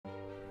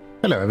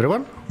Hello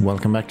everyone,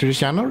 welcome back to the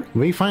channel.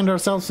 We find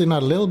ourselves in a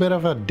little bit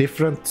of a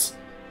different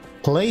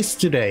place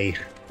today.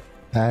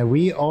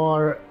 We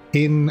are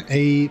in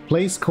a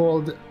place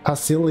called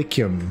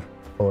Basilicum,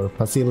 or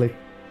Basilicum,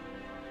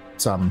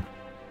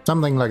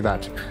 something like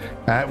that.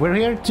 We're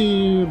here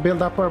to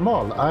build up our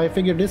mall. I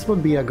figured this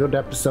would be a good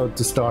episode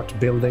to start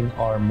building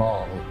our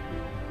mall.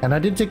 And I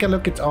did take a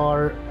look at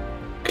our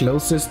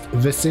closest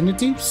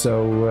vicinity,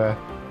 so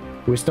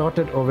we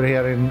started over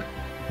here in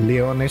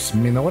Leonis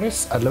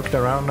Minoris. I looked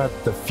around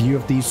at a few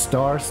of these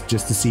stars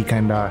just to see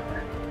kind of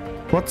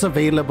what's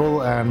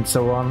available and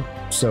so on,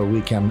 so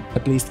we can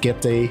at least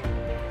get a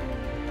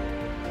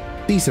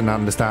decent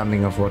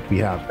understanding of what we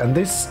have. And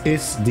this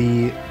is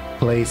the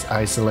place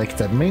I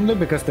selected, mainly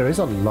because there is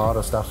a lot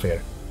of stuff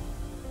here.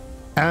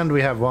 And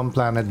we have one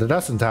planet that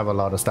doesn't have a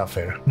lot of stuff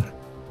here.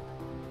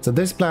 So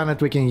this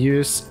planet we can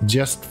use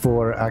just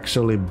for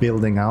actually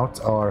building out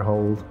our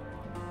whole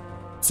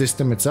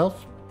system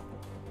itself.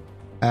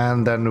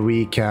 And then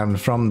we can,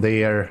 from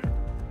there,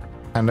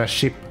 and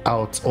ship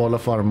out all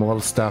of our mall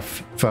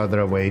stuff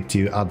further away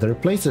to other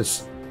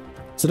places.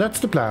 So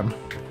that's the plan.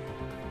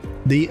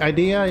 The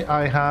idea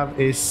I have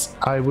is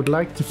I would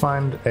like to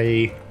find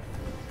a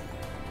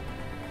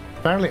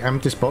fairly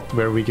empty spot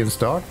where we can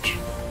start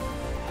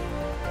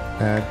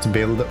to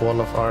build all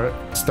of our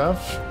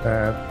stuff.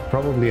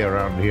 Probably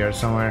around here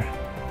somewhere.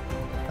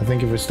 I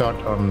think if we start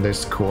on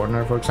this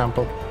corner, for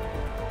example,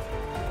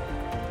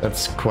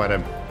 that's quite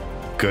a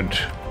good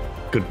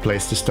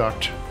place to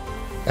start.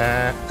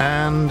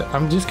 And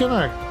I'm just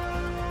gonna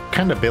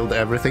kind of build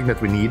everything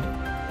that we need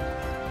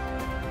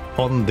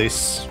on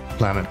this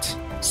planet.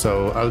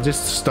 So I'll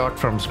just start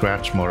from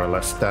scratch, more or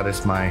less. That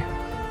is my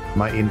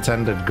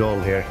intended goal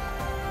here.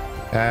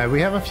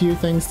 We have a few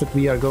things that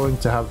we are going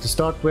to have to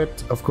start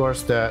with. Of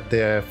course,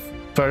 the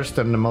first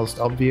and the most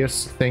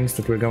obvious things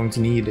that we're going to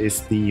need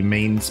is the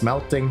main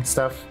smelting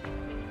stuff.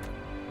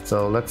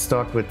 So let's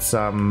start with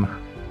some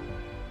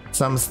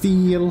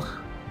steel.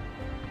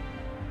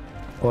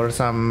 Or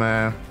some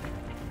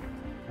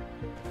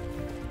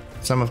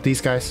of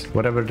these guys,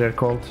 whatever they're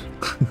called.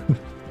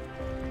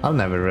 I'll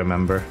never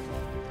remember.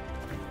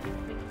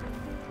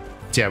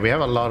 Yeah, we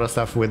have a lot of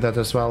stuff with that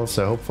as well,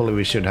 so hopefully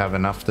we should have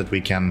enough that we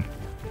can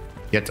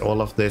get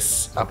all of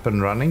this up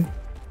and running.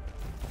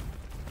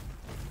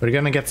 We're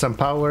gonna get some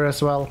power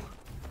as well.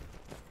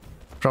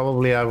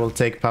 Probably I will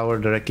take power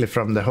directly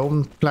from the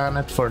home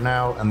planet for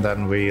now, and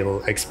then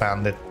we'll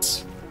expand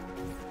it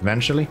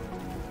eventually.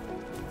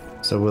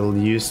 So we'll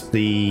use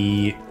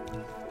the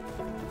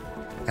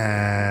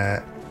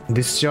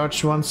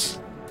discharge ones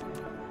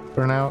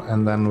for now,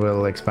 and then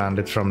we'll expand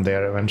it from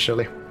there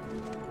eventually.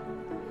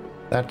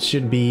 That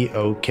should be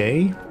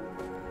okay.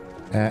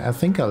 I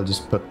think I'll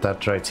just put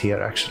that right here,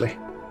 actually.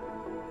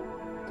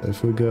 So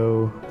if we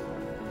go...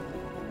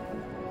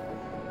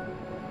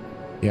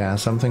 yeah,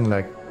 something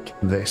like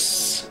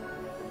this.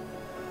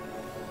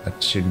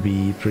 That should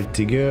be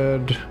pretty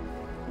good.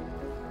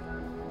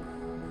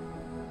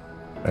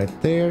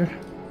 Right there.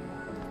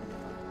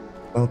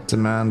 Remote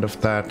demand of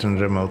that and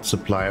remote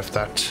supply of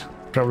that.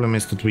 Problem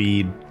is that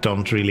we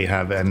don't really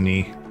have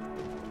any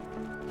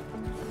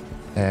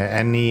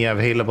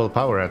available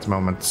power at the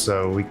moment,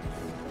 so we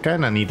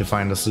kind of need to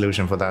find a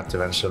solution for that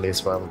eventually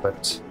as well.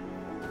 But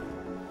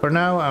for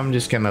now, I'm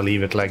just gonna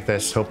leave it like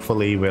this.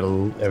 Hopefully,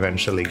 we'll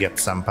eventually get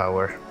some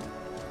power.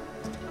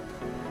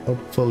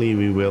 Hopefully,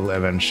 we will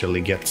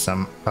eventually get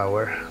some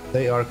power.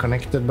 They are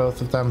connected, both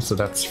of them, so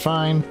that's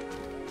fine.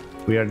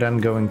 We are then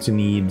going to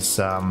need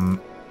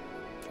some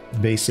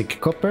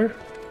basic copper,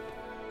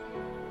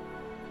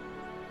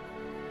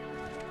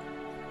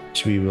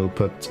 which we will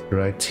put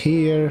right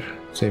here.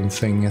 Same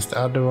thing as the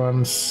other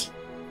ones,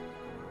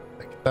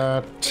 like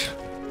that.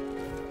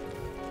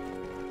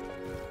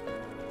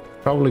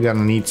 Probably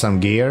gonna need some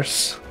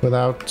gears,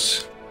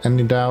 without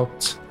any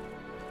doubt.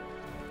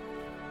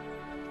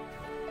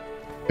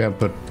 We have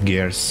put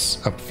gears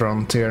up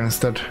front here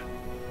instead.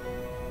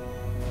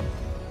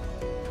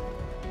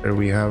 Where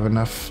we have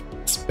enough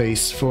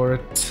space for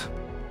it.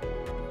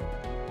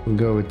 We'll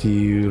go with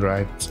you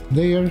right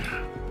there.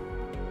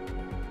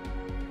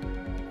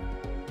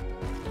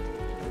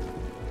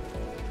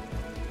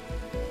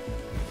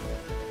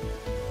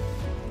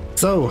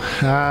 So,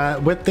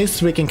 with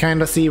this we can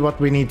kind of see what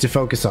we need to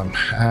focus on.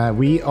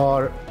 We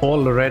are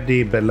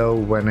already below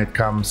when it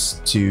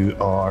comes to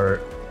our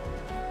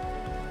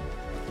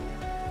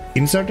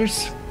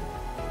inserters.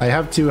 I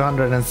have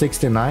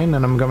 269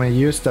 and I'm gonna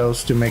use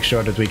those to make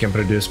sure that we can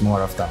produce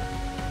more of them.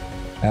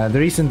 The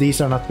reason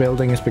these are not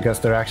building is because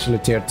they're actually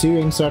tier 2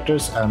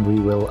 inserters, and we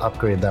will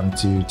upgrade them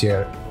to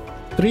tier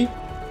 3,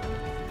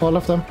 all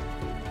of them,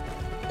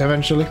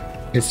 eventually.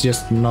 It's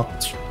just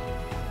not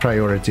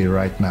priority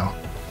right now.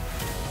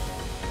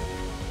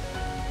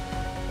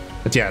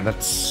 But yeah,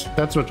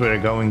 that's what we're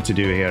going to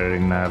do here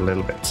in a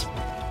little bit.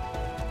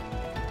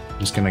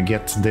 Just gonna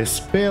get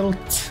this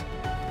built.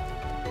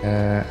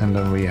 And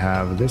then we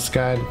have this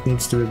guy that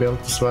needs to be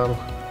built as well.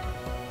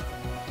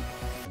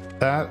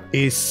 That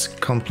is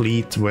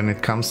complete when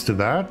it comes to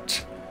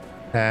that.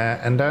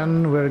 And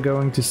then we're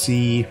going to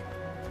see...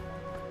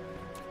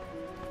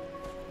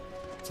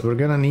 So we're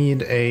gonna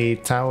need a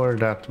tower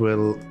that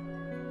will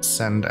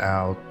send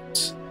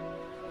out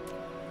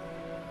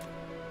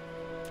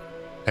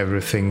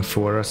everything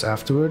for us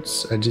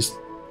afterwards. I just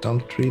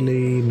don't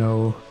really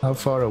know how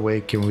far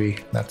away can we...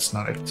 That's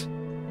not it.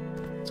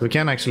 So we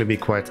can actually be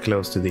quite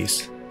close to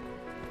these.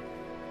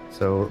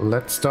 So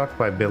let's start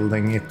by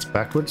building it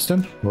backwards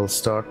then. We'll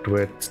start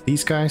with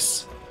these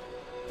guys.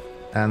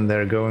 And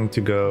they're going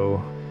to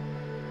go...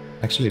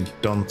 Actually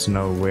don't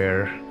know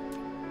where.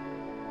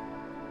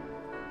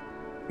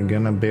 We're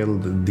gonna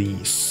build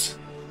these.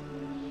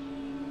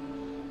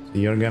 So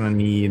you're gonna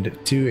need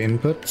 2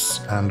 inputs,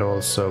 and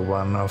also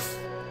one of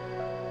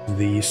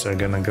these are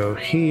gonna go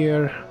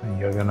here. And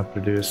you're gonna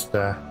produce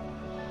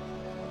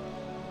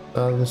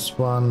this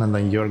one, and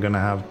then you're gonna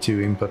have 2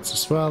 inputs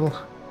as well.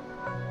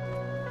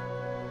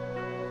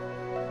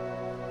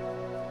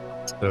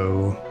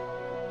 So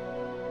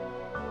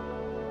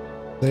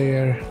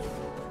there.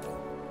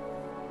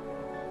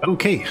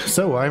 Okay,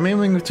 so I'm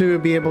aiming to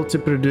be able to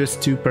produce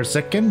 2 per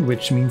second,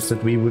 which means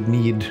that we would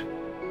need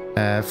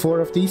 4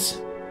 of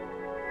these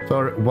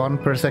for 1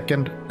 per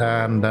second,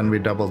 and then we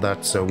double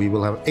that, so we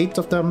will have 8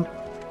 of them,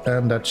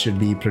 and that should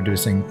be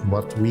producing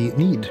what we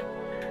need.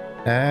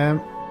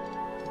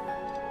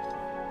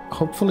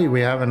 Hopefully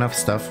we have enough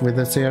stuff with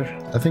us here.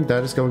 I think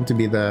that is going to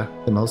be the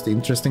most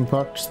interesting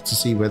part, to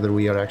see whether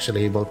we are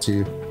actually able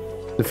to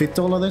fit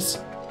all of this.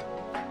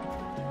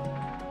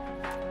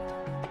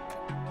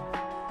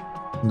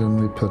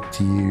 Then we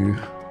put you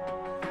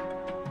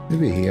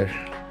maybe here.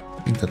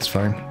 I think that's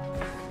fine.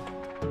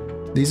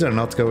 These are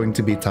not going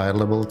to be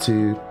tileable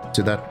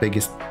to that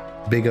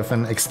big of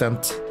an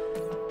extent.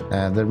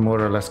 They're more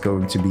or less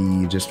going to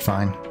be just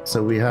fine.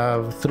 So we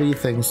have 3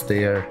 things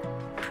there,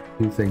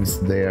 2 things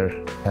there.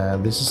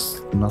 This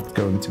is not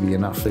going to be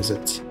enough, is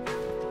it?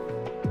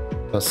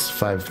 Plus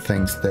 5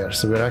 things there.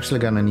 So we're actually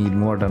gonna need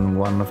more than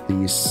 1 of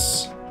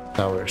these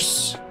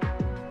towers.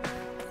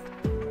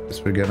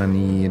 Because we're gonna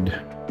need...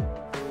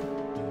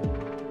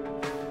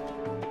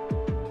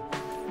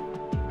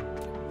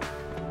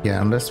 Yeah,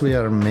 unless we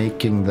are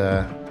making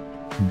the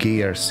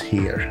gears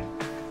here.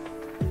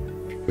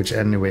 Which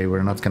anyway,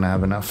 we're not gonna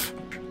have enough.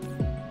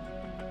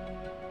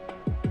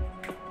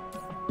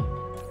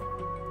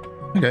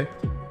 Okay,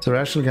 so we're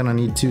actually gonna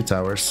need 2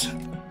 towers.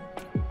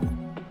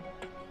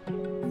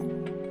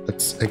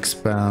 Let's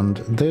expand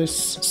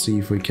this, see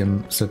if we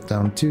can set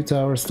down 2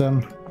 towers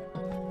then.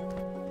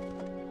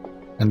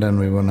 And then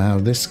we wanna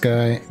have this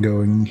guy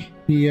going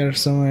here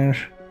somewhere.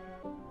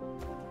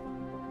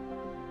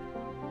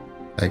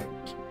 Like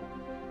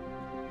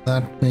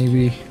that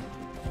maybe.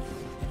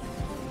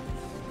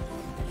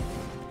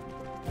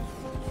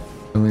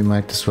 And we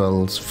might as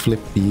well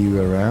flip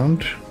you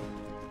around.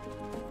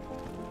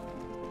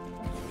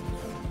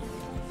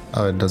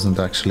 Oh, it doesn't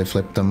actually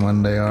flip them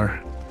when they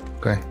are.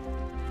 Okay.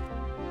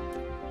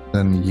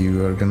 Then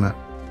you are gonna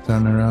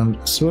turn around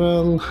as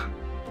well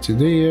to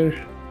there.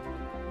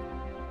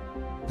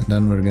 And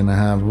then we're gonna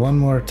have 1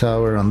 more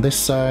tower on this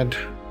side.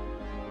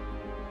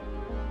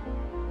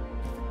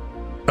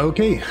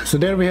 Okay, so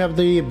there we have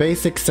the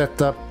basic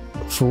setup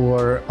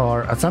for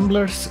our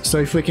assemblers. So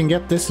if we can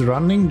get this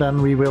running,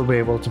 then we will be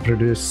able to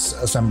produce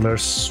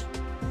assemblers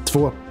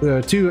for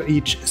 2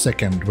 each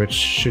second, which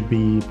should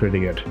be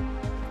pretty good.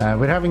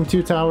 We're having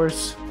 2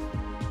 towers,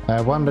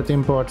 one that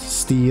imports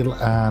steel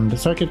and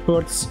circuit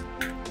boards,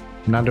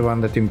 another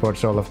one that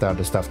imports all of the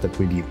other stuff that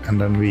we need, and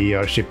then we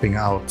are shipping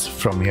out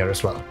from here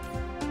as well,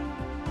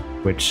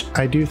 which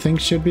I do think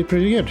should be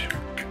pretty good.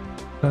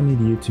 Don't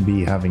need you to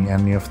be having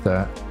any of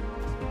the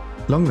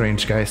long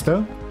range guys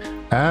though.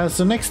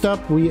 So next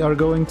up we are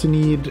going to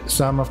need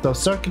some of those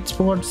circuit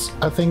boards.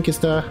 I think is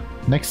the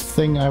next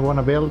thing I want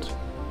to build.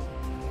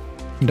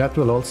 That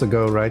will also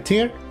go right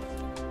here.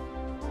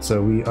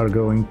 So we are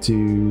going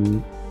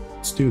to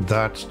do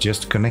that,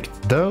 just connect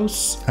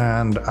those,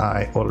 and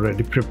I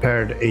already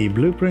prepared a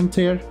blueprint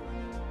here.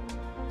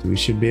 So we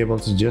should be able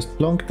to just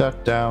plonk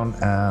that down,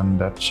 and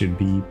that should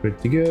be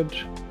pretty good.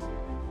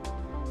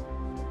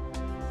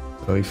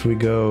 So if we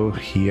go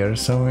here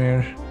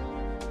somewhere,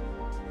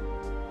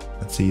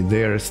 let's see,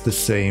 there's the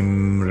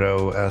same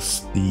row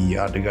as the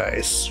other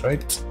guys,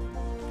 right?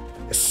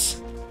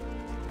 Yes.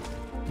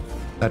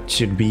 That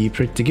should be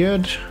pretty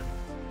good.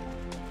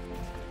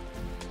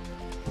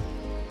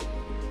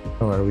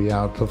 Oh, are we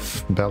out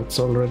of belts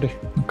already?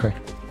 Okay.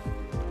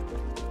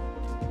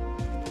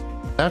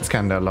 That's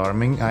kind of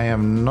alarming. I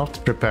am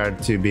not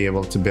prepared to be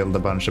able to build a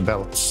bunch of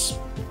belts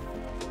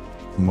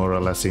more or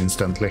less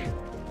instantly.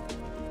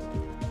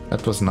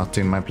 That was not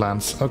in my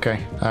plans.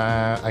 Okay,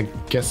 I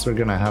guess we're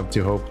gonna have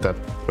to hope that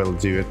we'll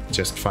do it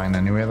just fine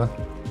anyway then.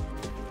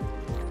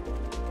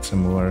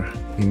 Some more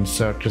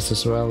inserters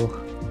as well.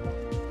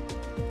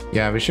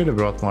 Yeah, we should have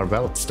brought more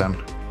belts then.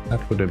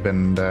 That would have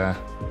been the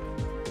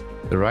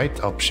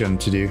right option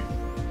to do.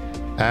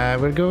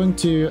 We're going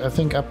to, I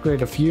think,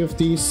 upgrade a few of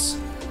these.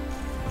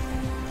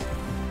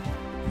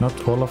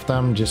 Not all of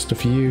them, just a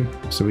few,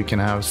 so we can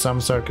have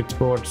some circuit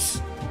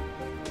boards.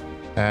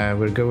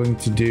 We're going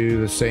to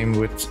do the same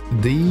with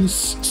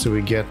these, so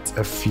we get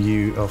a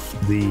few of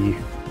the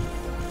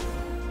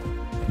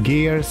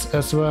gears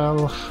as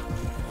well.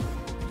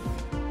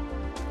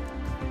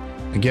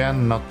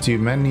 Again, not too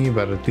many,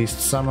 but at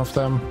least some of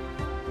them.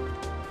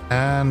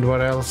 And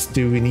what else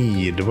do we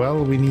need?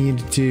 Well, we need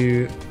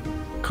to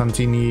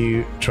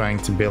continue trying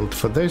to build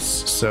for this,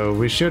 so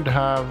we should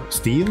have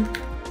steel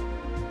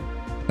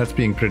that's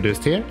being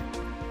produced here.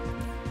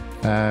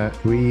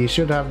 We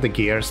should have the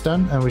gears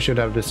done, and we should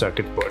have the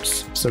circuit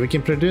boards. So we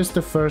can produce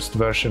the first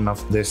version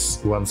of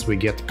this once we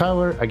get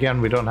power.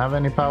 Again, we don't have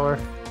any power,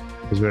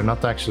 because we're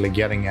not actually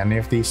getting any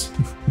of these,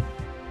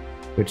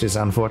 which is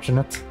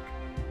unfortunate.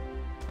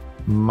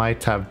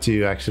 Might have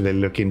to actually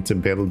look into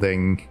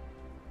building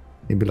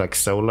maybe like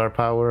solar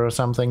power or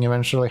something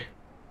eventually.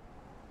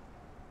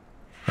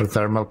 Or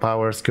thermal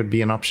powers could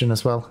be an option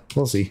as well.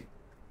 We'll see.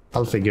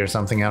 I'll figure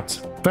something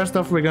out. First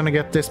off, we're gonna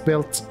get this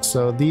built.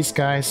 So these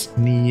guys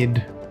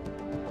need...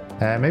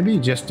 maybe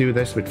just do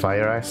this with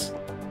fire ice.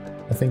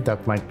 I think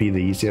that might be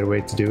the easier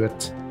way to do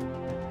it.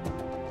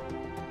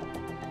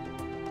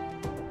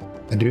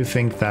 I do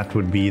think that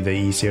would be the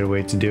easier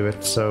way to do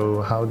it.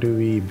 So how do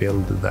we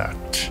build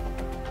that?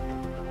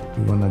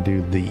 We wanna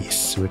do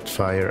these with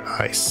fire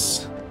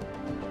ice.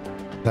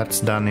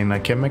 That's done in a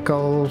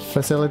chemical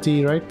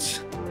facility,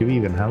 right? Do we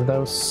even have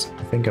those?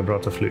 I think I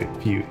brought a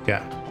few,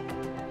 yeah.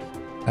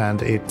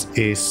 And it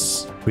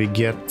is, we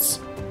get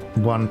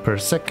 1 per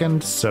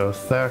second, so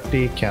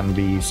 30 can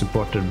be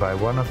supported by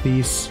one of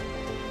these.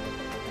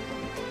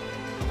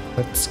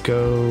 Let's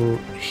go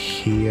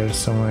here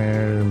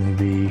somewhere,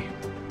 maybe.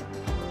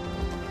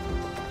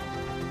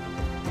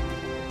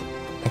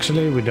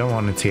 Actually, we don't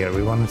want it here,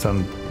 we want it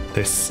on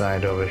this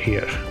side over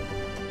here.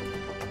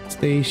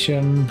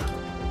 Station.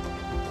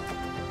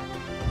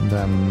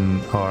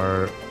 Then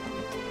our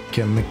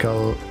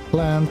chemical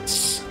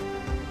plants.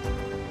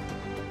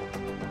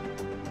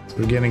 So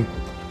we're getting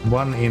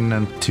 1 in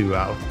and 2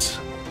 out.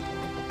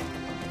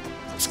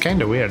 It's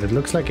kind of weird. It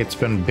looks like it's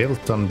been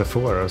built on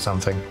before or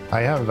something.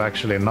 I have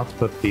actually not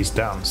put these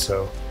down,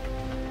 so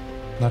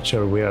not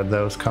sure where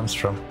those comes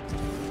from.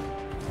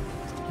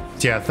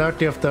 So yeah,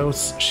 30 of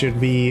those should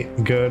be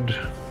good.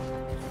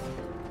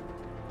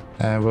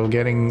 We're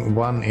getting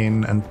 1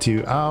 in and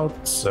 2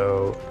 out,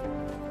 so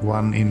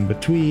 1 in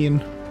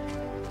between.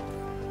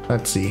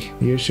 Let's see,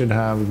 you should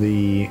have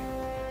the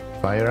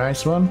fire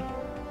ice one.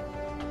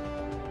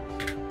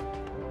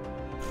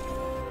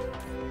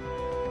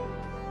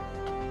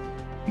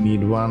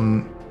 Need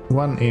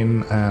one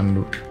in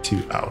and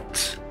 2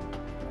 out.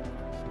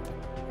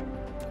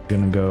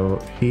 Gonna go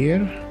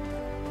here.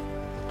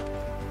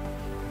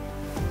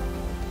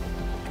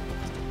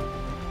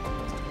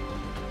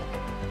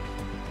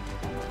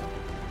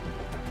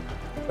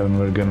 And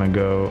we're gonna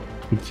go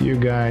with you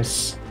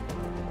guys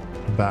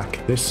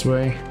back this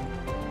way.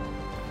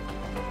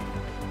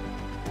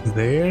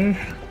 There,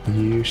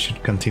 you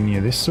should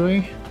continue this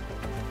way.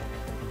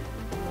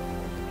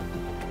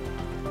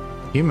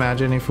 Can you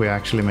imagine if we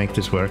actually make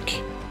this work?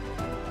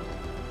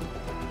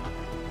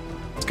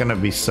 It's gonna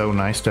be so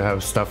nice to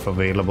have stuff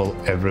available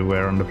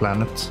everywhere on the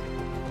planet.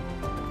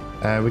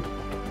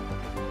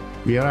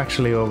 We are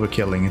actually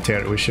overkilling it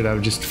here. We should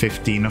have just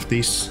 15 of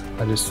these.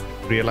 I just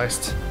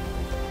realized.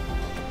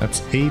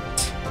 That's 8.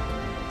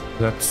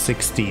 That's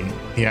 16.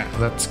 Yeah,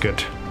 that's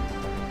good.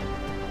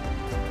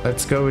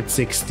 Let's go with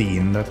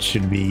 16. That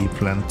should be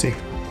plenty.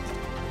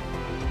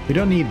 We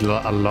don't need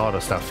a lot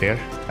of stuff here.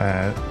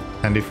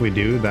 And if we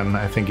do, then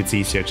I think it's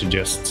easier to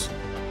just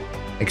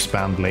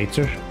expand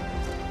later.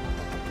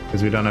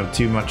 Because we don't have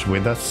too much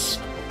with us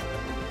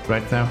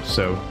right now,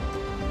 so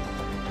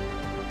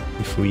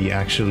if we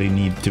actually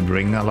need to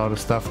bring a lot of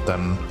stuff,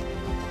 then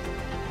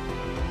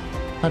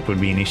that would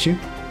be an issue.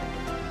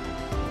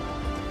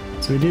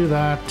 So we do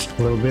that,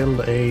 we'll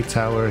build a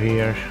tower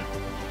here.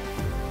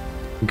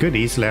 We could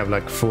easily have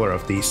like 4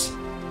 of these.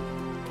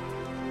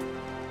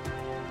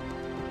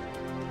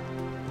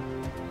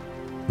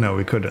 No,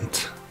 we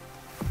couldn't.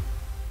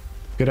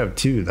 Could have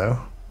 2 though.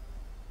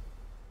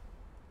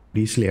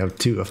 Easily have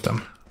 2 of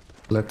them.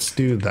 Let's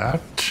do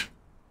that.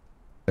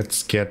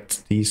 Let's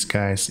get these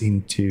guys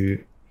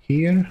into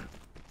here.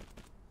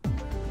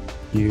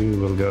 You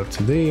will go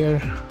to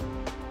there.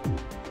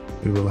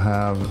 We will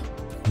have,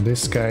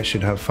 this guy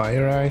should have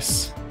fire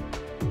ice.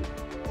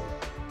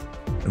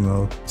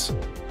 Remote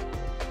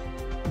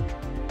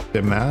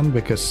demand,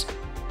 because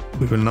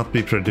we will not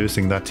be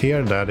producing that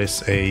here. That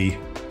is a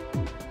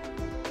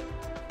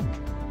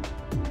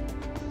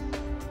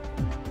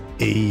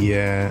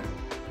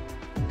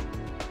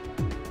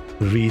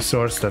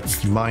resource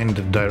that's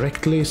mined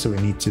directly, so we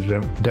need to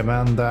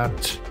demand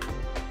that.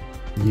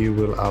 You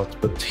will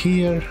output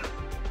here,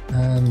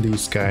 and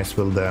these guys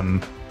will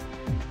then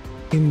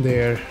in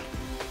there,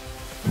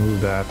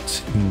 move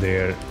that in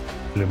there,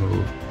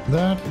 remove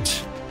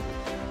that,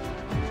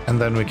 and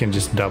then we can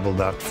just double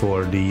that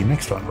for the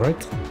next one,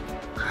 right?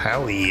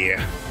 Hell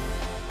yeah.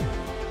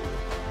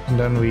 And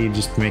then we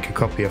just make a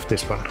copy of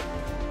this one.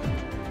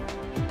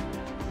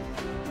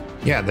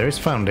 Yeah, there is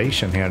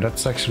foundation here.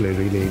 That's actually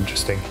really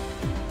interesting.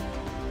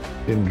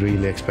 Didn't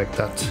really expect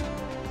that.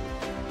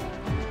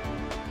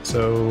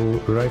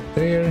 So right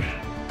there,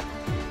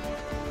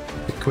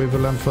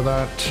 equivalent for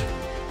that.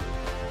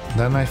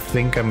 Then I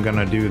think I'm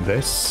gonna do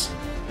this.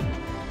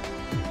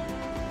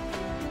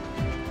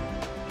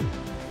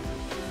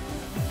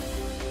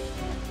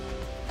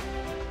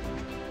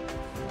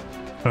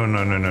 Oh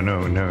no,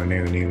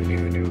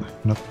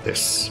 not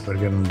this. We're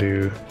gonna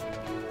do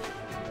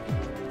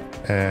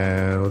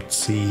let's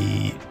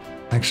see.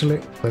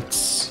 Actually,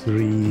 let's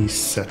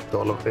reset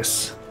all of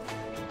this.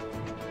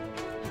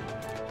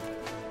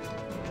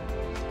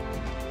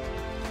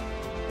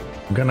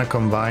 I'm gonna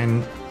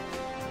combine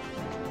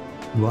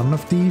one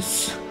of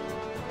these,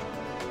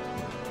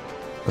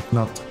 but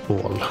not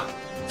all.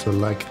 So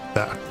like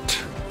that.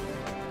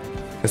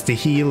 Because the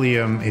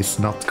helium is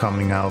not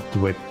coming out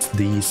with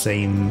the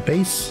same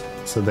pace,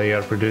 so they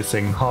are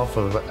producing half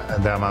of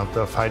the amount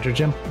of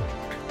hydrogen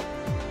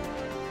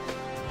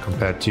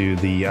compared to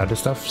the other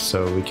stuff,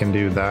 so we can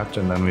do that,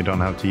 and then we don't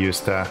have to use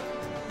the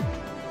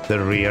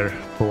rear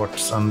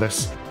ports on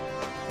this,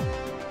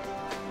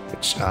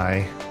 which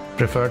I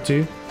prefer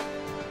to.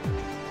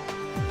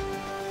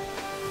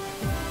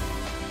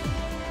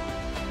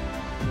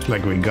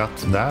 Like we got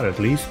that at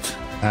least,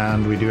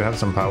 and we do have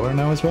some power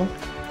now as well.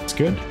 It's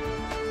good.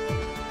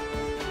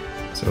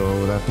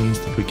 So that means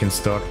that we can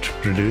start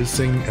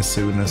producing as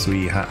soon as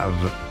we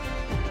have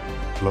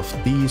all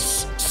of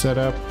these set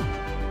up.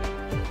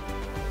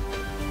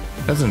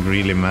 Doesn't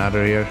really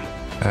matter here.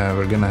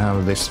 We're gonna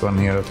have this one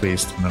here at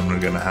least, and then we're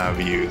gonna have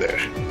you there.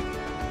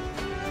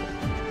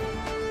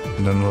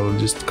 And then we'll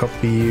just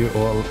copy you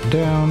all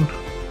down.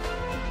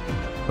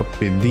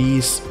 Copy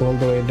these all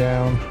the way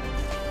down.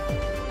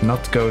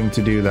 Not going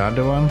to do the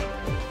other one,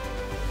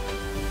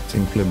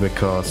 simply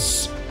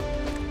because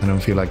I don't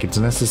feel like it's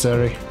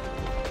necessary.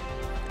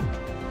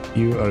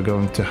 You are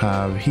going to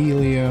have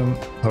helium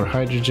or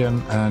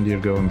hydrogen, and you're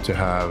going to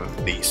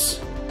have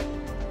these.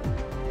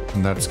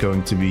 And that's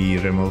going to be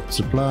remote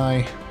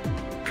supply.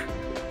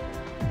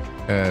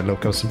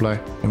 Local supply,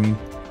 I mean,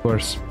 of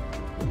course.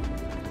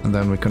 And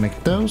then we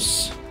connect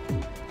those.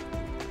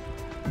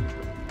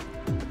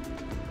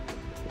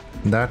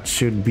 That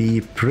should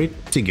be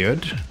pretty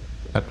good.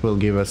 That will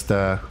give us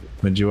the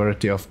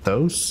majority of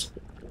those.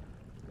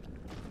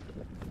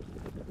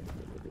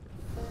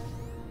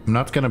 I'm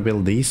not gonna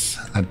build these.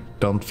 I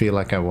don't feel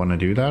like I want to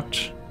do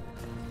that.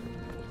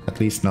 At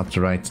least not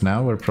right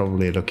now. We'll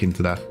probably look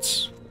into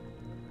that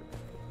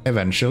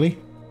eventually.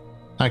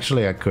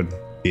 Actually, I could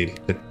build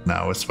it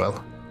now as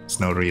well. There's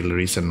no real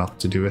reason not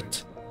to do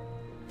it.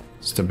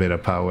 Just a bit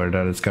of power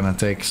that it's gonna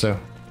take, so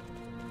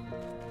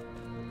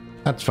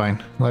that's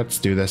fine. Let's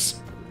do this.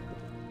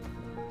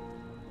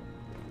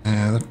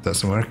 That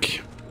doesn't work.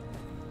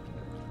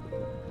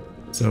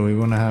 So we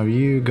want to have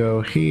you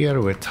go here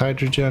with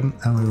hydrogen,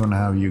 and we want to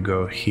have you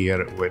go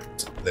here with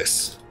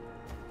this.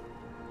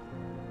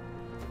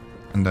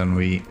 And then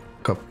we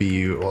copy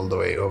you all the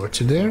way over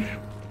to there.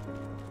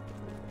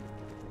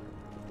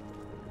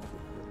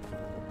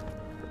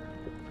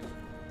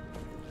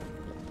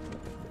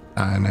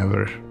 I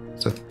never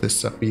set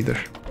this up either.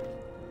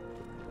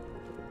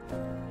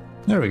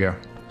 There we go.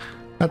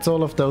 That's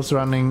all of those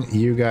running.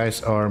 You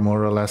guys are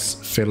more or less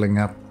filling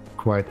up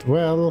quite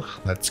well.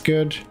 That's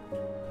good.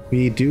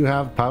 We do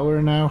have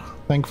power now,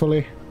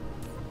 thankfully.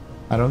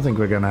 I don't think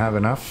we're gonna have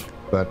enough,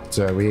 but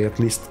we at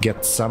least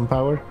get some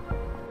power.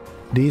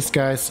 These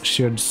guys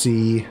should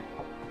see...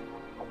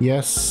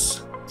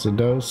 Yes, so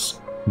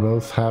those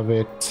both have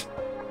it.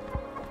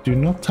 Do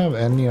not have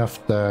any of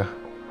the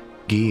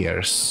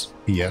gears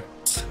yet.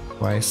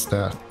 Why is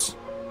that?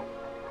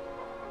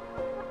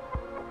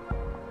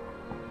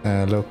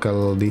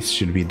 Local, these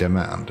should be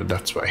demand,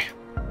 that's why.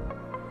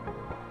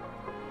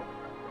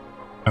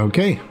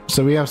 Okay,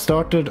 so we have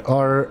started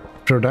our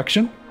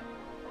production.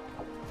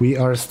 We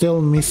are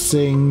still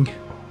missing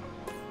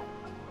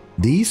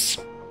these,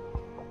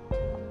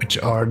 which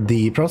are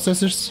the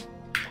processors.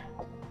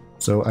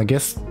 So I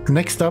guess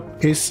next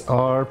up is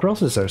our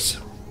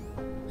processors.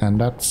 And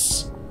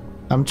that's...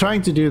 I'm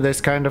trying to do this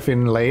kind of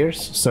in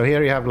layers. So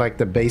here you have like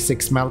the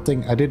basic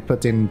smelting. I did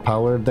put in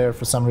power there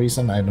for some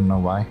reason. I don't know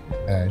why.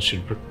 I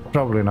should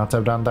probably not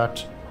have done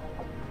that.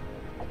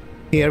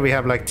 Here we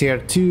have like tier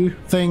 2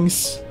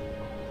 things.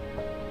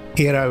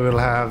 Here I will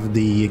have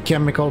the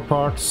chemical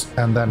parts.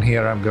 And then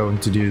here I'm going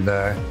to do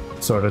the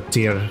sort of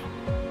tier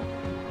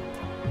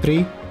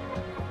 3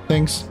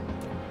 things.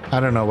 I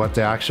don't know what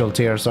the actual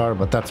tiers are,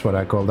 but that's what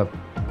I call them.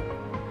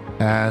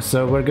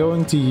 So we're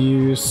going to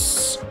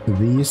use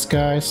these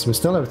guys. We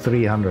still have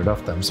 300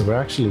 of them, so we're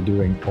actually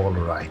doing all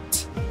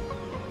right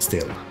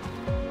still.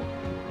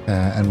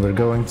 And we're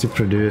going to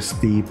produce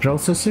the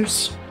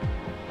processors,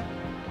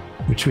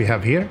 which we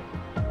have here.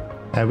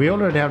 We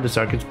already have the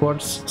circuit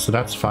boards, so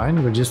that's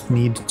fine. We just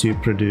need to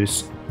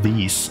produce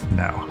these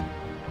now,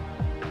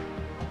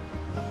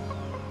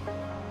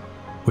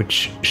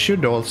 which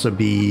should also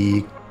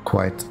be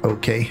quite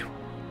okay.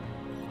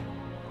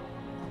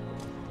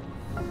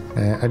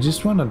 I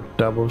just want to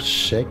double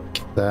check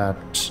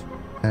that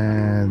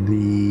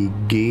the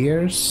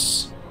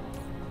gears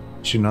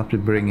should not be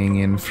bringing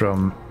in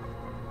from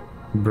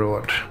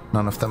abroad.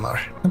 None of them are.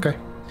 Okay.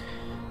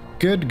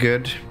 Good,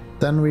 good.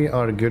 Then we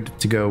are good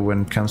to go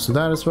when it comes to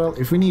that as well.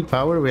 If we need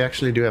power, we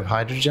actually do have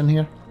hydrogen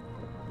here.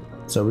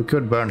 So we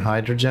could burn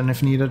hydrogen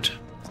if needed.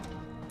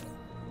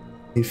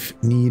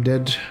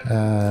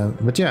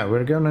 But yeah,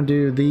 we're gonna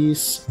do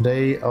these.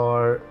 They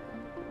are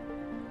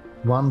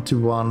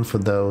 1-to-1 for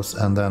those,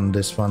 and then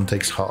this one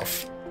takes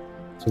half.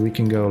 So we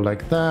can go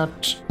like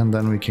that, and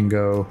then we can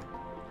go,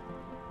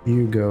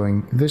 you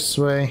going this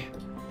way,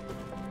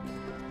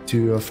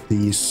 2 of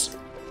these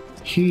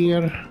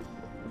here,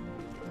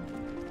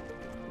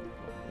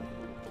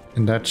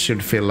 and that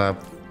should fill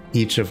up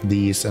each of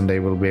these, and they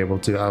will be able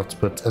to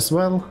output as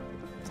well.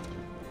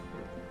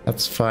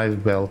 That's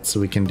 5 belts, so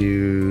we can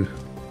do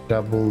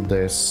double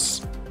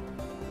this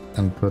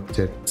and put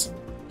it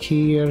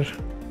here.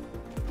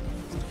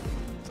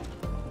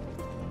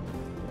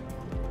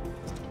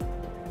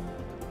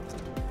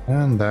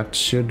 And that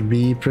should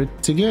be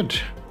pretty good.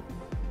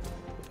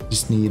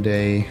 Just need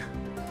a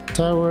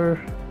tower,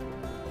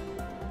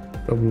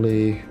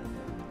 probably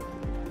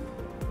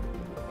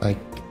like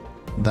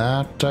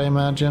that, I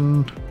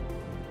imagine.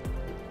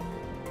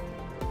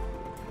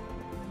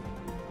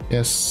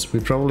 Yes, we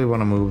probably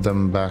want to move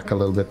them back a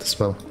little bit as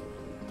well.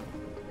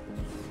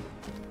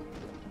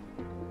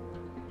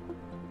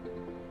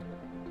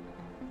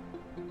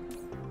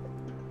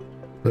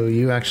 So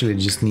you actually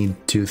just need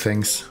 2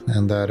 things,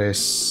 and that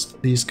is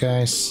these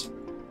guys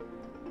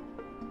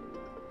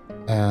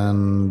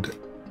and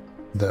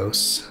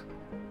those.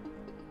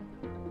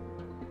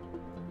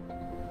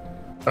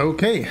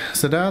 Okay,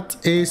 so that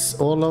is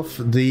all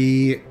of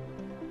the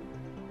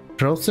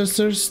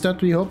processors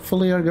that we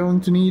hopefully are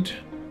going to need.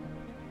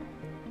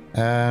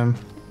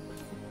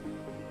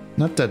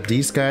 Not that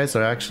these guys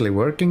are actually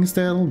working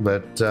still,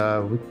 but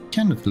we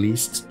can at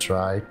least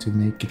try to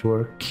make it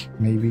work,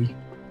 maybe.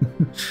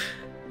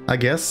 I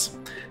guess.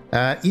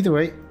 Either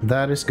way,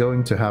 that is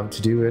going to have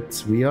to do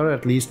it. We are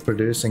at least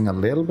producing a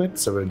little bit,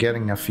 so we're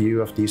getting a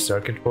few of these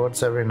circuit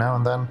boards every now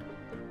and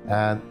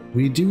then.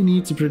 We do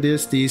need to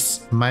produce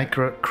these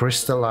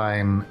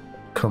microcrystalline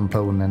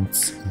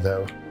components,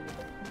 though.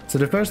 So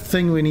the first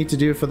thing we need to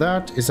do for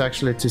that is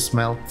actually to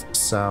smelt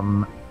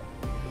some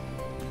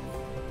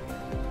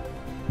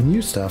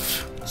new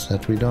stuff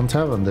that we don't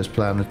have on this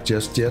planet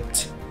just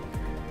yet,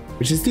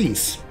 which is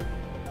these.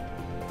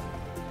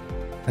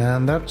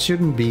 And that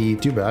shouldn't be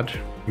too bad.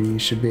 We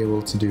should be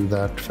able to do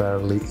that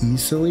fairly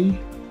easily.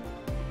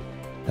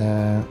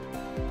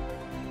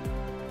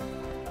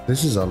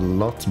 This is a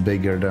lot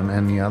bigger than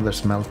any other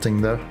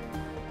smelting though.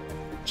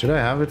 Should I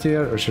have it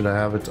here, or should I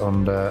have it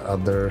on the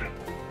other?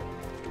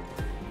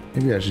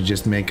 Maybe I should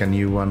just make a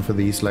new one for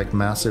these, like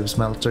massive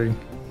smelting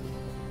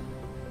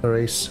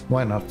arrays.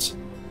 Why not?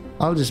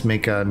 I'll just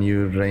make a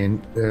new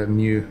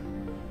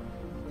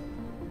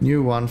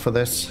one for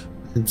this.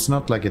 It's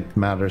not like it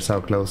matters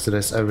how close it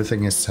is.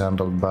 Everything is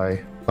handled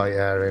by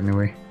air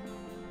anyway.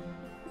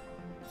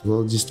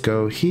 We'll just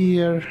go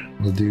here.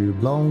 We'll do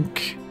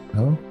Blanc.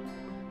 No?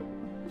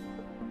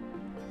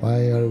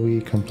 Why are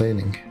we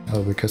complaining?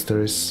 Oh, because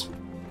there is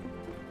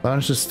a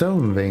bunch of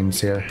stone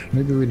veins here.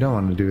 Maybe we don't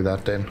want to do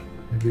that then.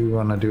 Maybe we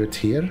want to do it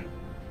here.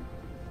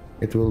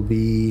 It will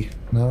be...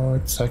 No,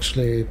 it's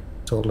actually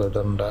taller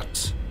than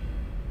that.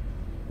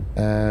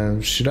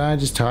 Should I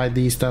just hide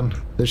these then?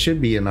 There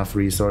should be enough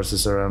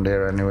resources around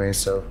here anyway,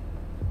 so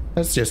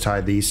let's just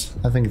hide these.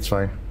 I think it's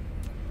fine.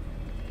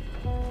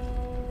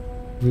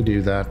 If we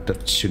do that,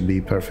 that should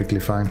be perfectly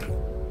fine.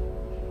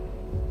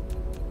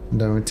 And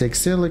then we take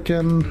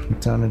silicon, we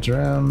turn it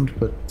around,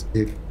 put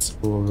it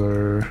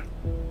over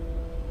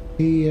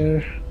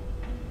here.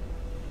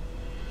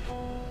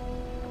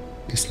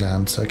 This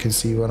land so I can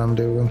see what I'm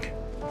doing.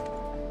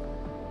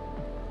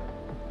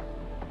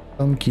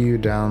 Plunk you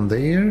down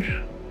there.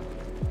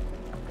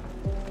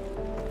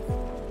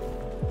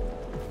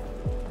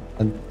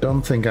 I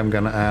don't think I'm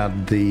gonna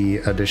add the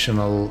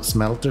additional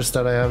smelters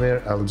that I have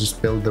here. I'll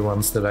just build the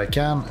ones that I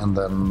can, and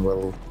then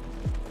we'll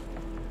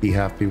be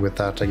happy with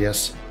that, I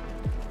guess.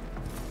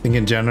 I think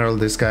in general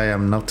this guy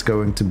I'm not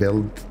going to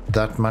build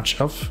that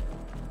much of.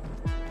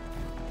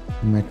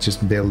 I might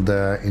just build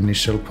the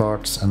initial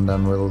parts, and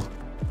then we'll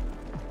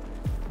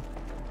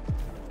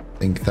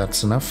think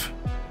that's enough.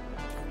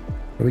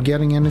 Are we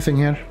getting anything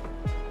here?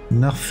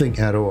 Nothing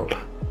at all.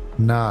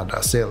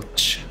 Nada,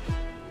 zilch.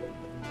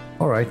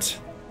 Alright.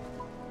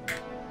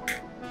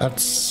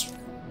 That's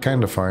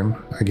kind of fine,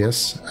 I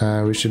guess.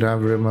 We should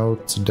have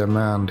remote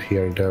demand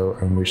here though,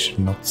 and we should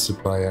not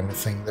supply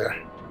anything there.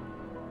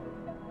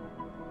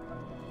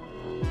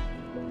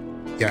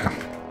 Yeah,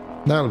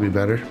 that'll be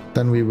better.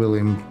 Then we will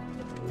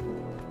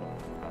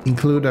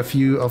include a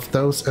few of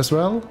those as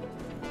well.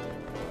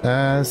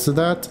 So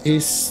that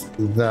is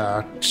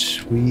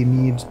that. We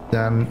need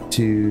then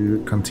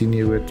to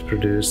continue with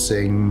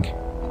producing...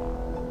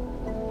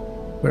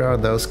 Where are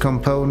those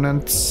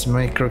components?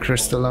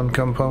 Microcrystalline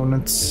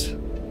components.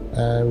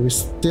 We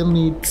still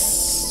need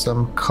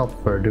some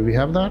copper. Do we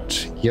have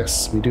that?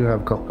 Yes, we do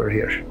have copper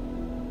here.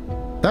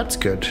 That's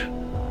good.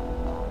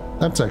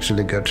 That's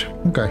actually good.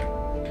 Okay.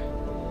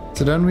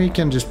 So then we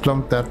can just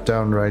plonk that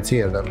down right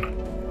here then.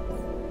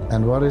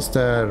 And what is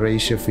the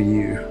ratio for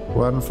you?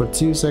 1 for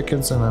 2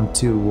 seconds and then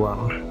 2,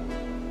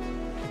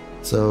 1.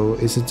 So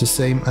is it the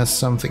same as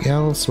something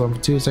else? 1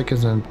 for 2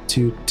 seconds and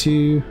 2,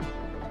 2.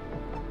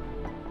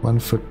 1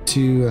 for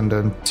 2 and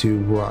then 2,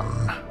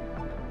 1.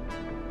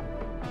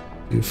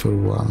 2 for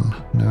 1.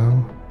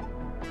 No.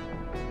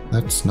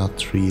 That's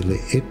not really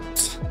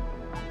it.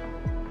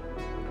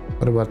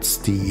 What about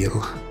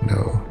steel?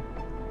 No.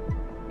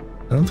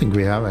 I don't think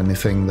we have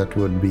anything that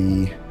would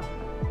be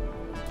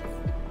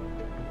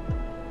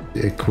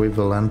the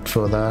equivalent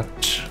for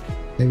that.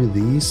 Maybe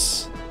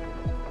these.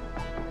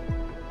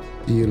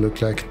 You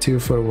look like 2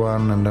 for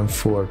 1 and then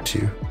 4,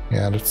 2.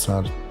 Yeah, it's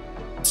not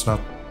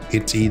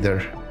it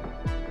either.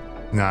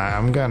 Nah,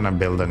 I'm gonna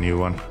build a new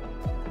one.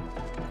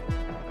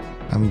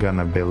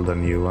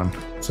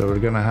 So we're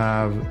gonna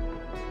have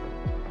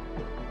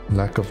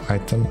lack of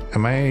item.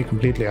 Am I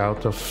completely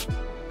out of?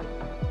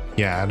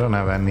 Yeah, I don't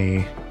have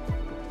any.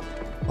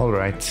 All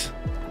right.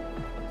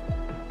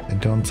 I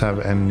don't have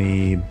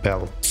any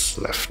belts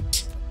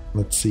left.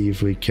 Let's see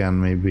if we can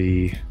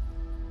maybe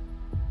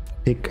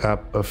pick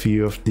up a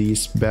few of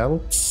these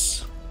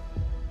belts.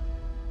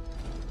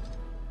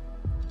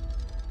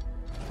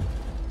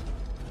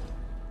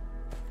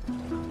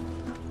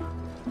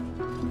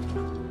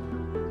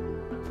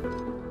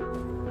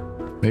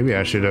 Maybe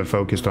I should have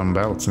focused on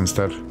belts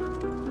instead.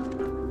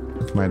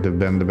 It might have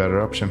been the better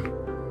option.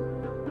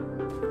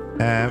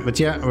 But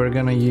yeah, we're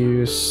gonna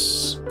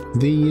use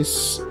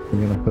these.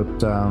 I'm gonna put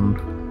down,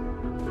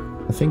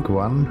 I think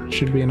 1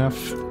 should be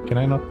enough. Can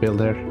I not build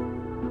there?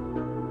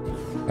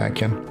 Yeah, I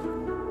can.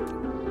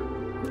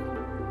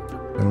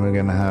 And we're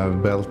gonna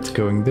have belt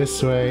going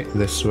this way,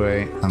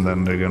 and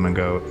then they're gonna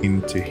go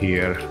into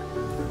here.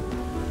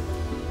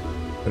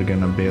 We're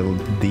gonna build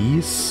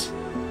these.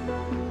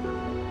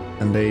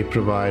 And they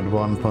provide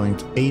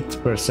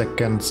 1.8 per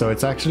second, so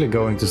it's actually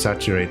going to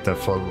saturate the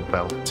full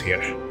belt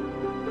here.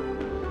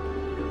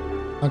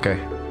 Okay,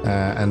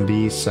 and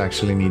these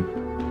actually need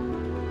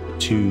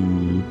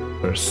 2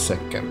 per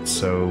second,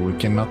 so we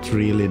cannot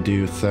really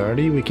do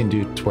 30, we can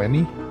do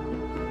 20.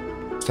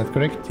 Is that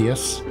correct?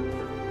 Yes.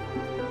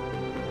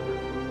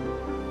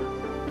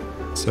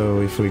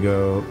 So if we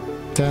go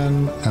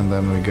 10 and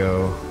then we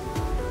go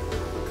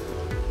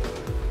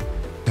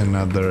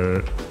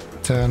another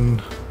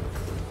 10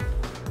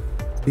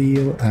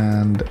 steel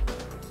and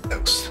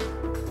those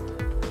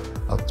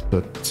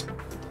output.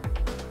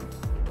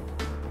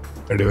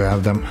 Where do we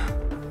have them?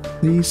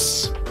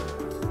 These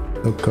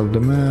local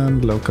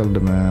demand,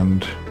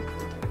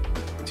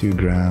 2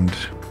 grand,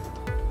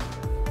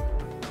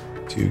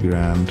 2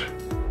 grand.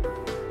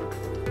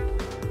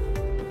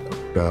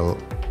 Local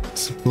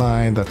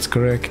supply, that's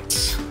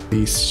correct.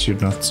 These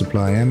should not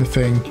supply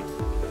anything.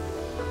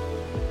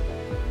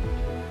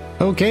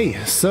 Okay,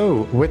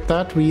 so with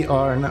that we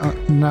are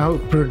now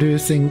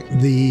producing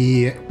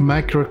the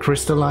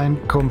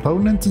microcrystalline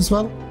component as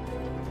well,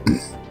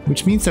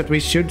 which means that we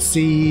should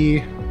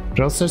see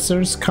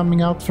processors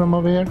coming out from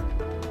over here,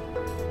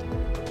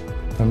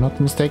 if I'm not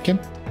mistaken.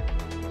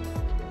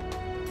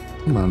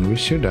 Come on, we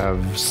should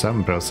have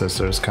some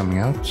processors coming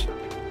out.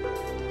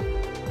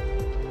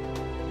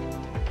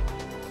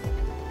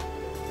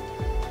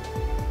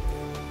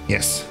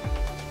 Yes.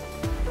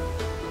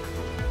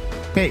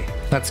 Hey,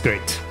 that's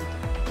great.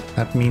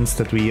 That means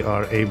that we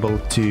are able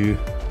to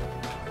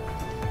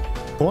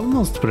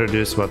almost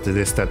produce what it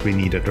is that we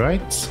needed,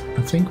 right?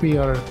 I think we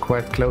are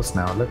quite close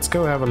now. Let's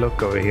go have a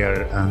look over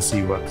here and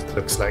see what it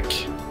looks like.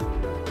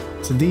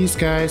 So these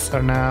guys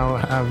are now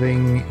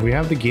having... We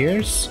have the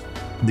gears.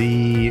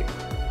 The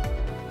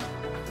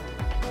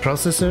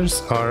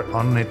processors are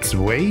on its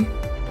way.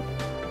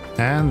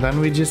 And then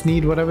we just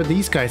need whatever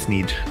these guys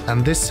need.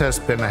 And this has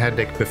been a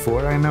headache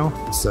before, I know.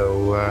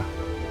 So...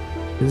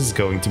 this is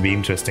going to be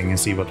interesting and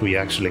see what we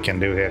actually can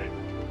do here.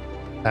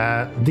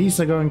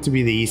 These are going to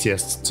be the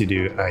easiest to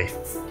do, I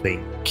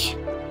think.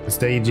 Because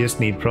they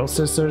just need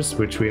processors,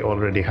 which we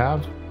already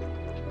have.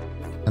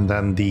 And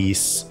then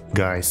these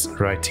guys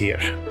right here,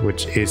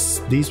 which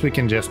is... These we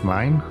can just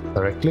mine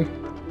directly.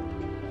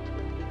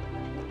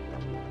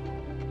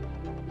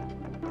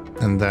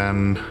 And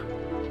then...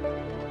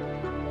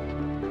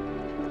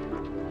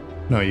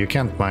 No, you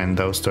can't mine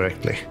those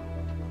directly.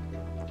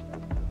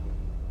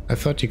 I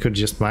thought you could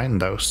just mine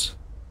those.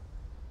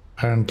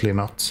 Apparently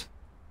not.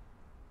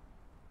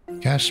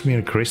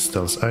 Cashmere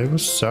crystals. I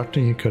was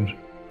certain you could.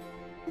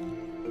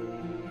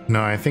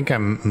 No, I think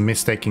I'm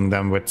mistaking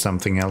them with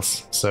something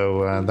else.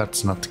 So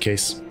that's not the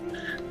case.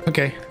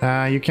 Okay,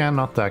 you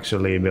cannot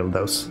actually build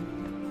those.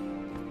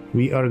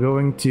 We are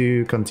going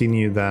to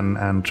continue then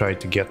and try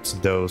to get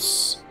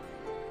those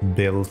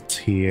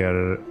built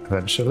here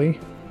eventually.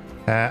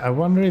 I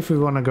wonder if we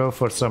want to go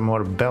for some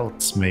more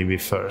belts maybe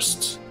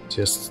first.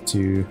 Just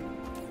to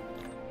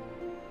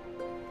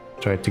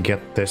try to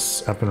get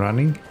this up and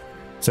running.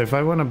 So if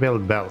I want to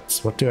build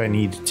belts, what do I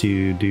need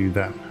to do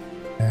then?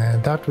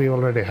 That we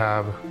already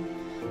have.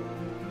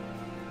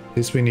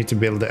 This we need to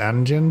build the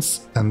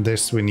engines, and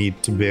this we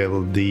need to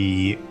build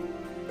the...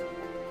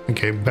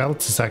 Okay,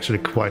 belts is actually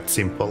quite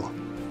simple.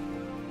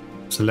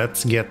 So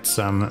let's get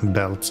some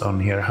belts on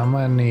here. How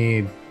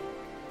many?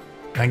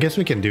 I guess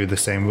we can do the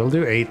same. We'll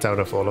do 8 out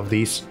of all of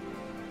these.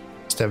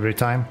 Just every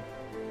time.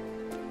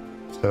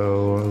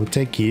 So we'll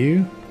take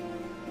you.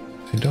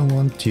 I don't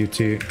want you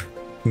to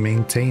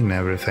maintain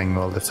everything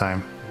all the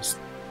time. Just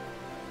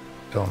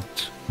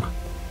don't.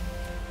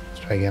 Let's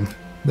try again.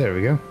 There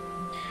we go.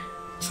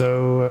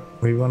 So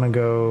we want to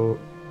go...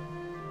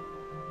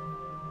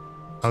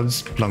 I'll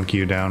just plunk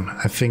you down.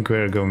 I think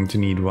we're going to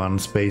need 1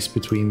 space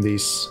between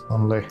these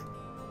only.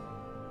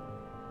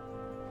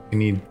 We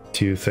need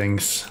 2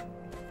 things.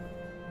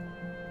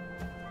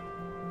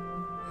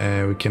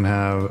 We can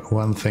have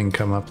 1 thing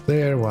come up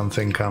there, 1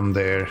 thing come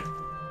there.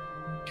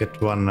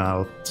 Get 1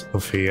 out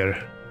of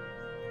here.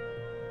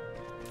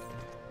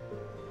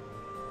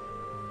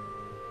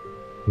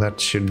 That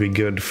should be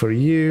good for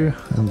you,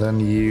 and then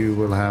you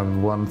will have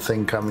 1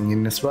 thing coming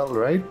in as well,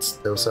 right?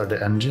 Those are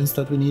the engines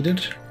that we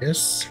needed,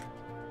 yes.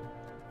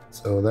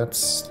 So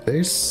that's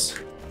this.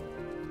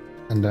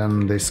 And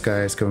then this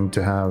guy is going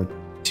to have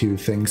 2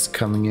 things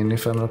coming in,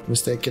 if I'm not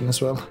mistaken,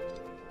 as well.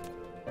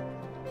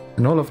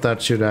 And all of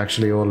that should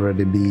actually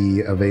already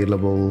be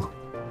available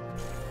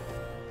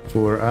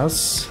for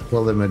us.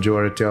 Well, the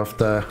majority of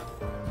the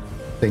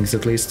things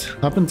at least.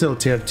 Up until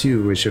tier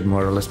 2 we should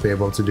more or less be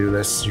able to do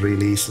this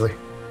really easily.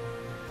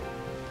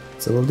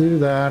 So we'll do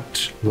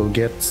that, we'll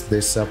get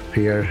this up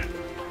here.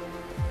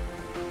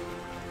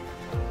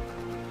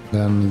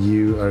 Then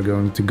you are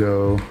going to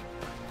go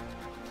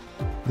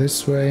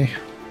this way.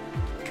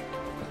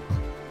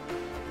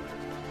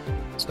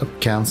 Stop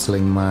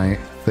cancelling my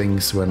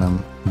things when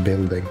I'm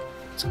building.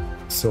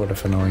 It's sort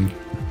of annoying.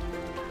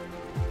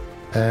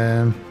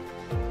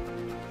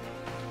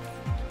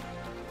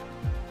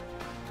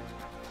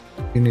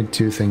 You need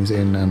 2 things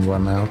in and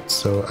 1 out,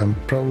 so I'm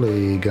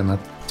probably gonna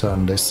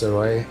turn this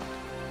away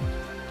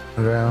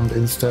around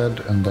instead,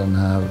 and then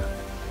have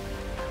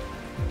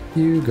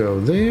you go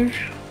there.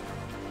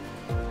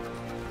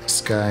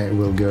 This guy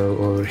will go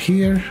over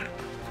here.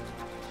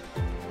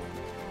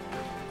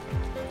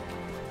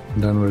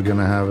 And then we're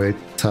gonna have a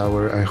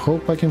tower. I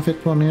hope I can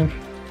fit 1 here.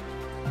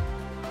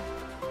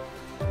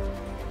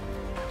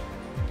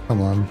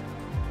 Come on.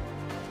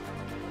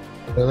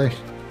 Really?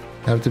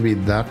 Have to be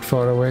that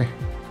far away?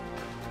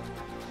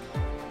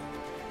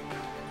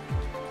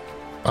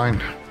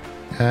 Fine.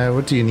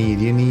 What do you need?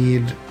 You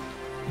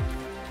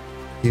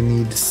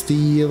need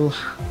steel.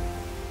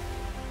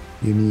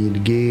 You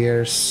need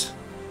gears.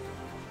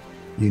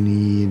 You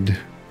need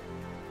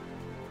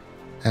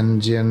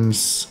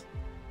engines.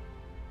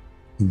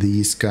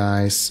 These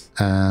guys,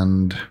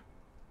 and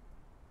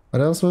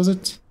what else was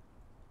it?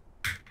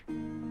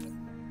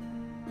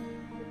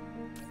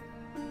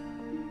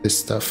 This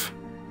stuff.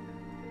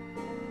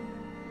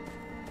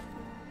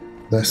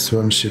 This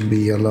one should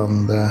be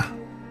along the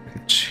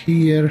edge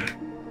here.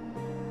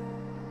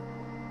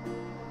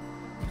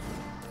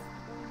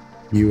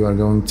 You are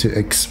going to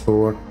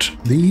export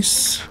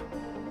these.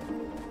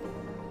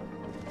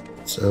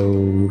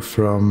 So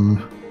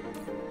from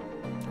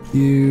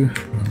you,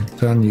 I'll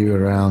turn you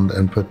around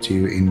and put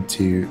you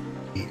into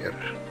here.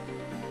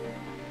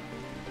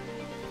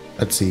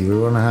 Let's see, we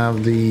want to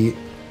have the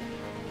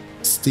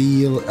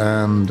steel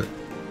and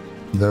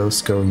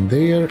those going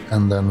there,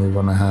 and then we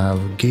want to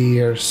have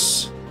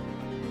gears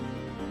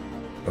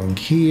going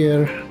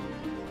here.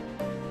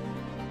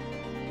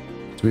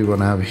 So we want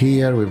to have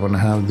here, we want to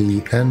have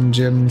the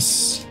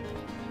engines.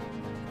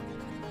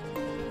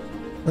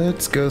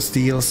 Let's go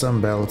steal some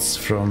belts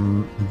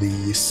from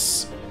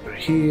these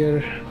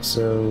here.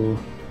 So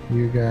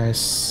you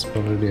guys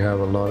already have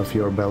a lot of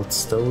your belts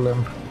stolen.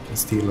 You can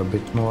steal a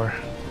bit more.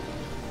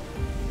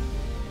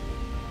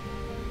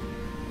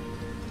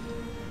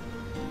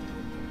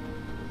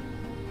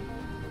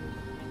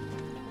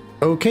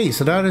 Okay,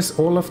 so that is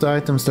all of the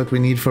items that we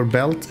need for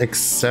belt,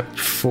 except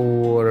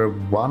for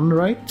 1,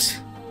 right?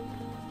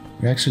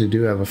 We actually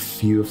do have a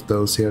few of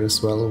those here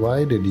as well.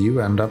 Why did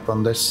you end up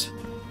on this?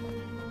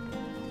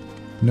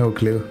 No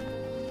clue.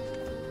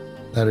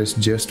 That is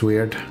just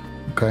weird.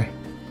 Okay.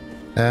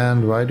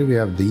 And why do we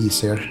have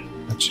these here?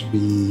 That should be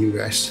you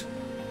guys.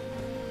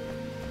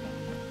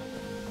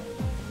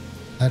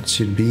 That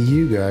should be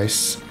you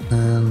guys.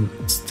 And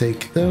let's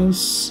take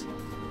those.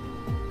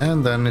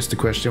 And then is the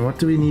question, what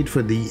do we need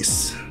for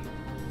these?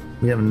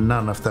 We have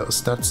none of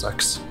those. That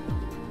sucks.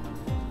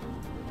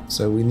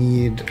 So we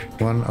need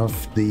one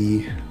of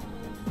the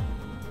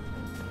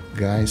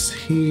guys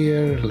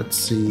here. Let's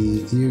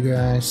see, you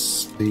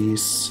guys,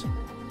 these.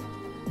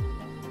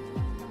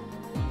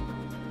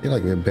 I feel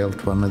like we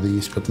built one of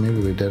these, but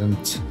maybe we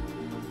didn't.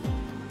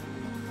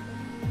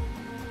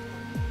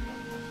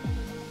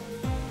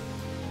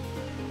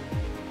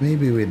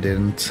 Maybe we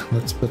didn't.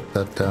 Let's put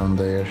that down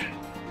there.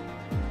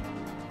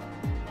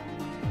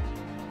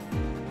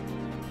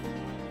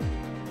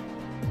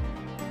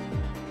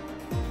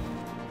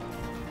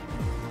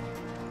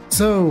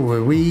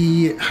 So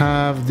we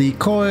have the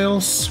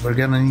coils. We're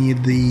gonna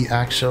need the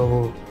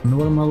actual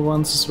normal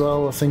ones as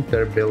well. I think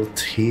they're built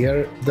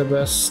here the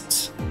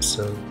best.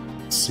 So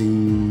let's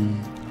see,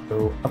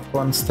 go up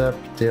one step,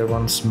 tier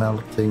 1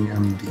 smelting,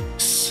 and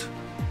these.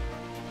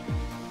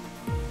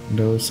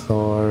 Those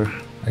are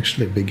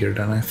actually bigger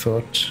than I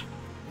thought.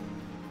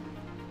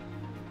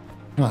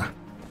 Ah.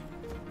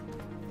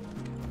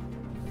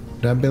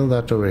 Did I build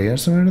that over here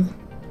somewhere?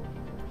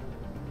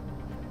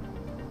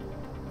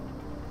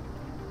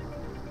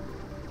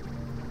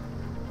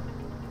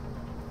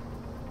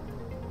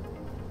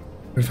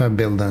 If I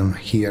build them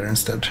here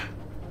instead.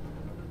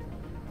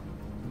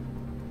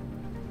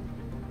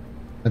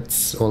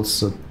 That's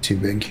also too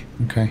big.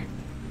 Okay.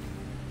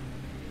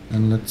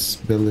 And let's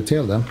build a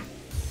tail then.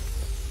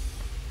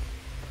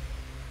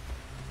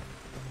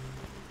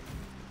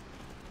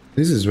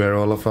 This is where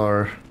all of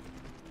our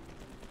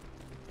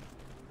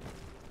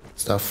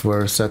stuff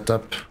were set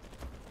up.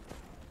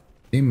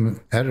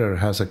 Error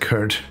has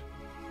occurred.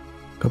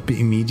 Copy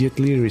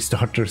immediately,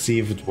 restart to see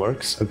if it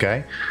works.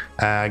 Okay.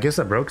 I guess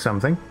I broke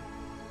something.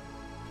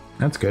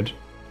 That's good.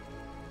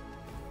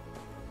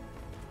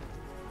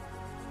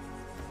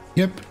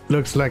 Yep,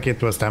 looks like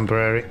it was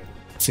temporary.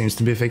 Seems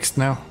to be fixed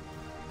now.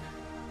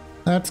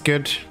 That's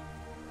good.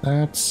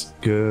 That's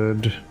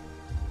good.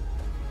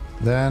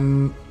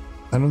 Then,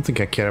 I don't think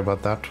I care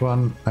about that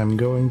one. I'm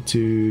going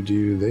to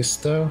do this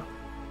though.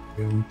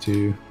 I'm going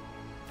to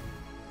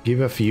give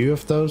a few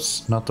of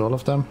those, not all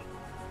of them.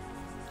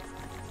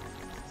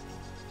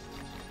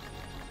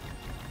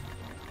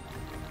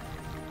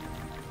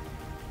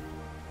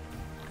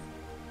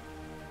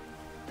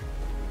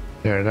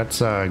 There, that's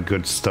a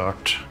good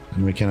start,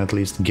 and we can at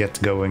least get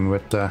going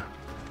with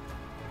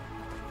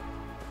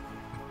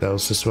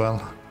those as well.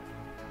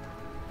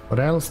 What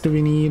else do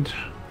we need?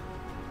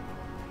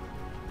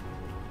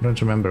 I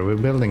don't remember. We're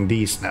building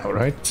these now,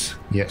 right?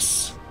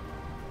 Yes.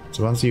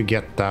 So once you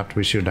get that,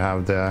 we should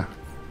have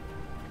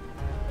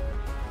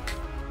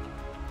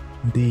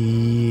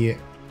the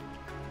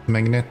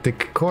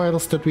magnetic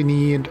coils that we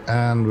need,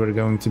 and we're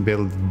going to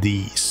build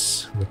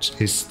these, which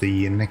is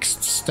the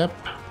next step.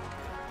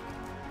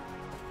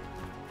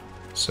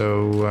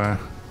 So I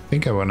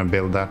think I want to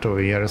build that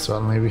over here as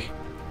well, maybe.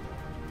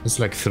 It's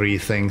like 3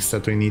 things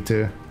that we need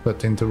to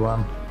put into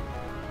one.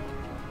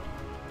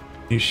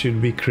 You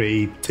should be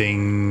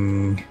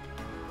creating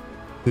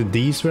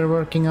these we're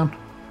working on.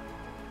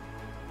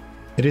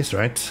 It is,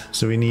 right?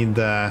 So we need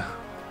the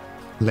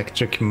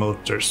electric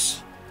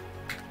motors.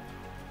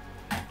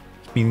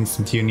 Means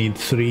that you need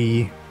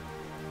 3,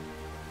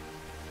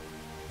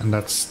 and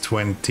that's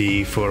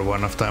 20 for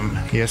one of them.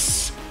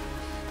 Yes.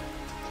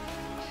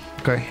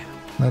 Okay.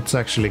 That's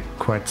actually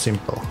quite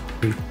simple.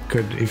 We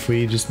could, if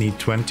we just need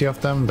 20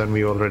 of them, then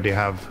we already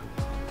have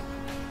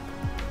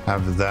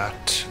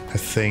that. I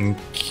think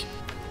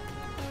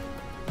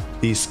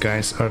these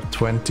guys are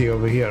 20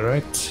 over here,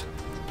 right?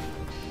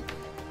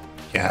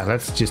 Yeah,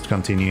 let's just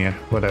continue here.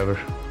 Whatever.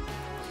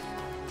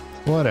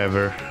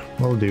 Whatever.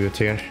 We'll do it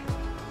here.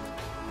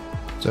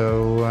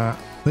 So,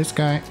 this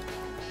guy.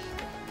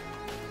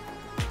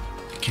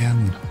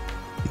 Again,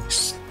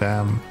 these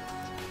damn.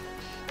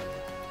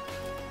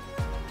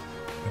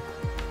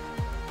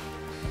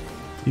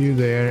 You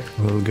there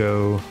will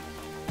go.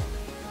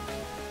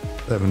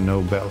 They have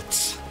no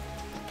belts.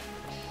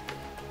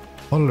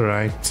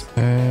 Alright,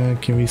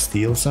 can we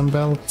steal some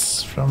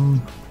belts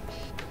from,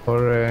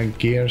 or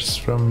gears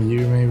from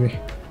you maybe?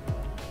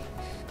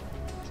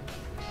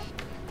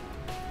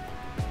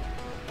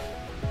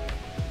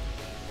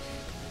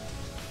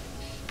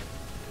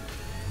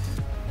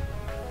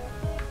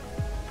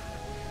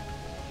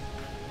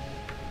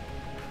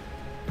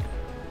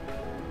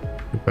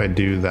 If I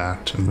do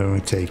that, and then we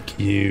take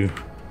you.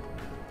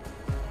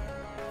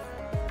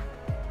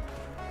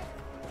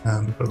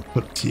 And we'll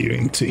put you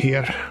into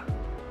here.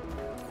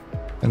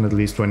 And at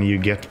least when you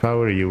get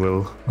power, you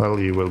will, well,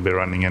 you will be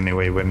running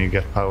anyway when you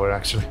get power,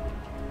 actually.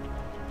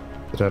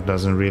 But that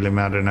doesn't really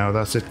matter now,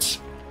 does it?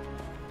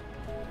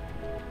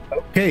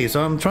 Okay,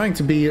 so I'm trying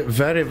to be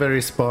very,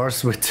 very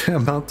sparse with the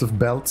amount of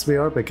belts we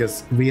are,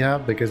 because we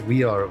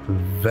are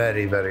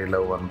very, very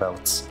low on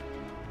belts.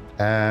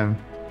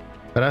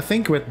 But I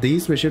think with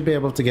these, we should be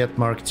able to get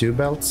Mark II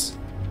belts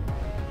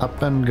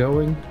up and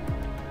going.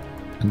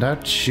 And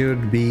that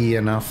should be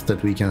enough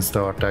that we can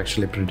start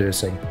actually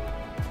producing.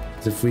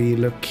 If we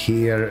look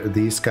here,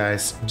 these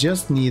guys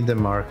just need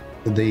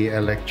the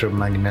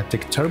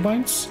electromagnetic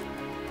turbines.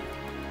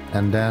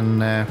 And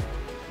then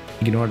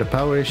ignore the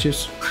power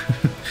issues.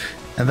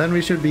 And then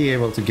we should be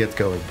able to get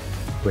going,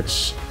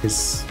 which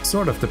is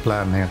sort of the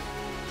plan here.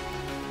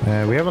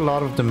 We have a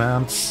lot of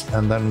demands,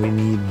 and then we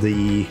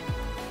need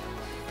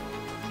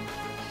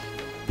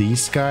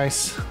these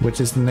guys,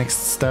 which is the next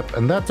step.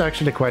 And that's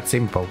actually quite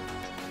simple.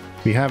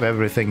 We have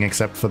everything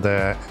except for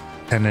the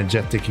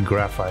energetic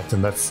graphite,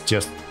 and that's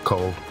just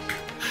coal.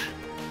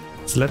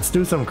 So let's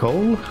do some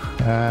coal.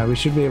 We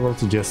should be able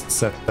to just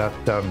set that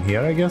down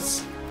here, I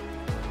guess.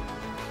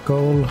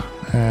 Coal,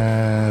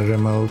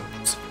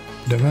 remote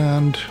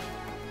demand.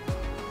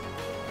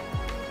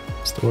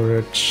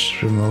 Storage,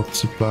 remote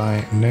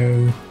supply,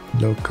 no.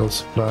 Local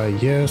supply,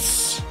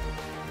 yes.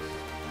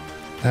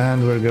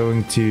 And we're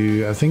going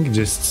to, I think,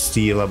 just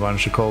steal a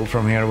bunch of coal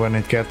from here when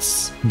it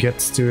gets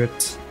to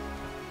it.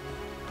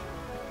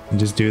 And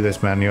just do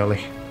this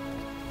manually.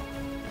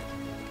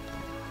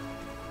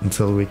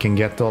 Until we can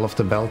get all of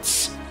the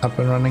belts up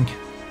and running.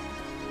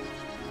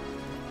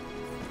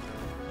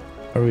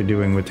 How are we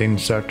doing with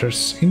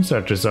inserters?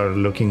 Inserters are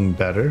looking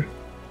better.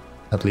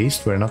 At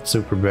least we're not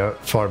super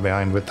far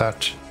behind with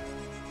that.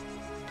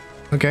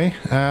 Okay,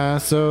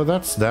 so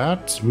that's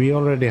that. We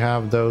already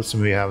have those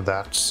and we have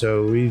that.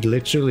 So we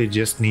literally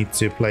just need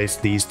to place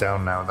these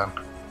down now then.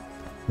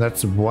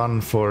 That's 1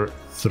 for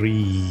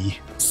 3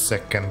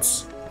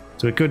 seconds.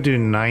 So we could do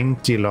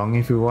 90 long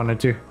if we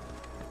wanted to.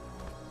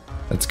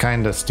 That's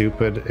kinda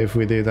stupid if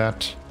we do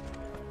that.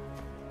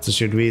 So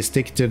should we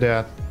stick to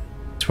the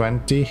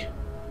 20?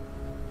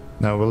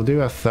 No, we'll do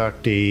a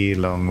 30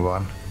 long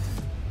one.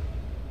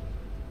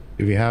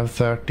 Do we have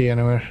 30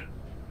 anywhere?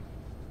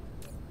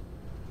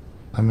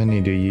 How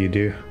many do?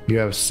 You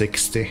have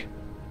 60.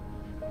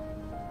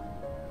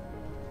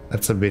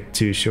 That's a bit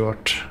too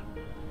short.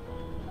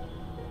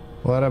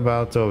 What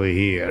about over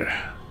here?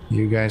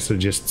 You guys are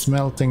just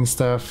smelting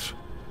stuff.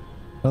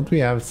 Don't we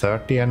have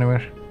 30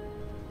 anywhere?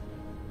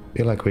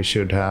 Feel like we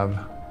should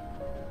have.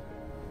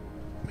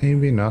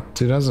 Maybe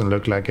not. It doesn't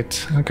look like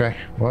it. Okay,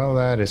 well,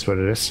 that is what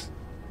it is.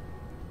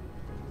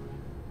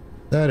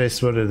 That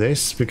is what it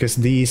is, because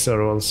these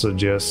are also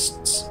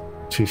just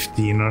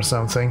 15 or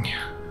something.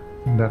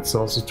 That's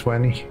also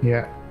 20,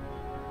 yeah.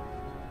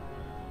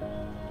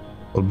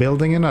 Well,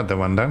 building another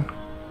one then.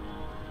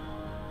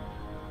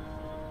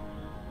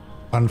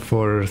 1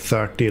 for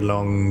 30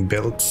 long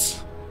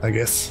builds, I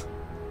guess.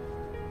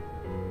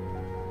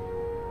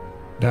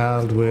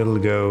 That will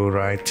go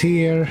right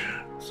here.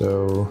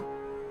 So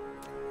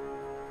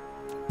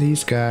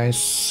these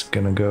guys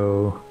gonna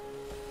go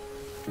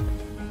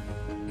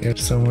here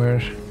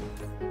somewhere.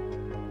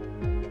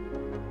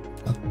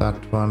 Not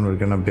that one. We're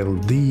gonna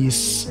build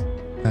these.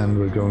 And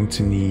we're going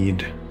to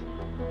need...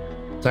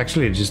 It's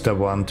actually just a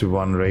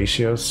 1-to-1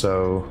 ratio,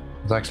 so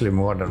it's actually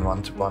more than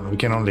 1-to-1. We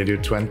can only do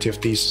 20 of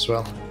these as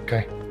well.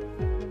 Okay.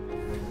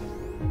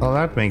 Well,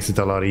 that makes it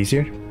a lot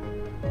easier.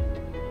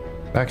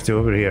 Back to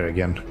over here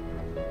again.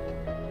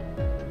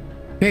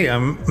 Okay,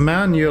 I'm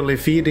manually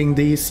feeding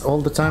these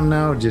all the time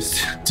now,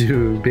 just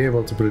to be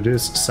able to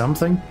produce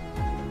something.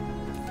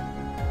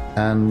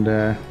 And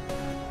I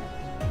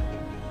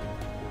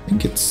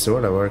think it's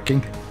sort of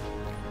working.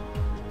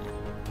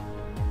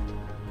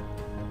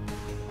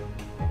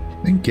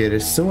 I think it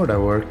is sort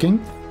of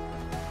working.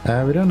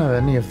 We don't have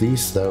any of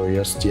these though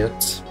just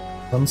yet.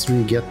 Once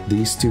we get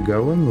these two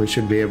going, we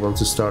should be able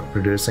to start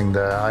producing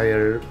the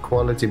higher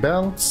quality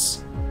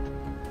belts.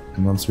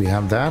 And once we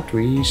have that,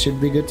 we should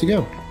be good to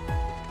go.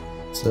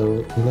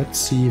 So let's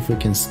see if we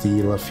can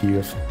steal a few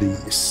of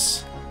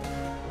these.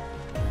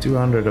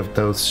 200 of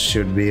those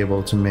should be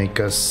able to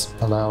make us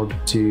allowed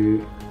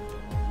to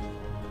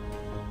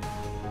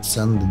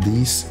send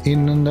these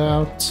in and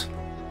out.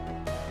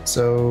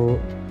 So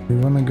we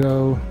want to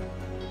go,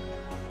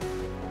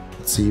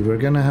 let's see, we're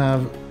gonna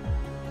have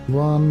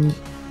 1,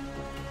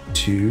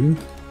 2,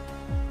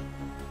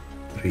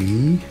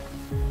 3,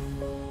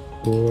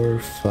 4,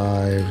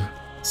 5,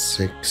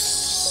 6,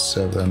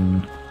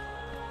 7,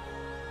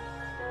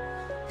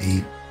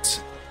 8.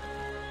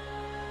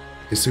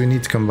 Okay, so we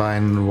need to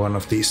combine one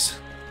of these.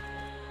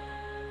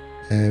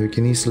 We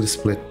can easily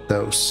split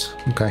those.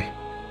 Okay.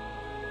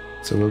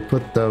 So we'll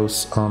put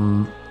those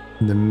on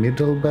the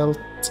middle belt,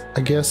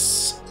 I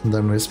guess, and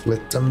then we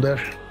split them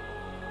there.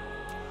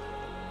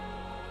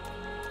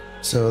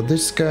 So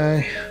this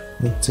guy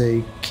will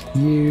take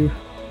you,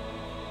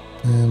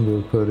 and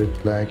we'll put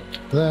it like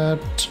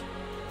that.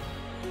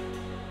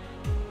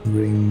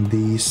 Bring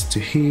these to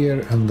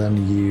here, and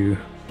then you.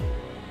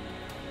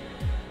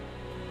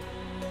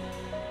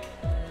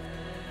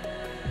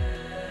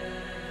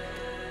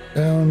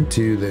 Down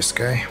to this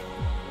guy.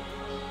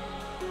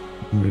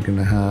 And we're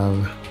gonna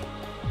have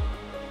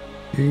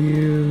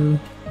you.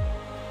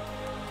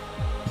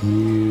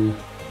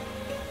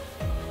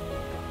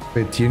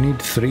 Wait, you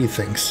need 3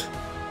 things.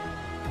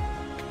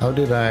 How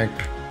did I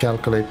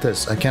calculate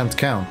this? I can't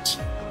count.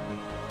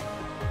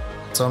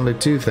 It's only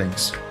 2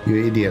 things,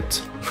 you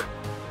idiot.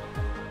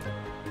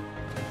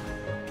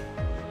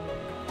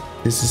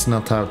 This is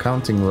not how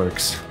counting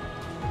works.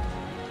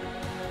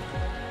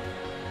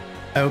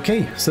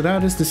 Okay, so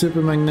that is the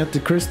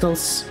supermagnetic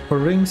crystals or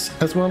rings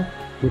as well,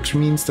 which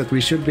means that we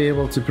should be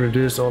able to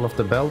produce all of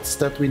the belts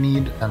that we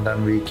need, and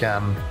then we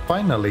can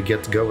finally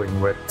get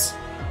going with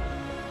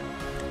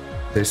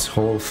this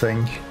whole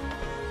thing.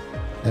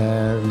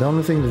 The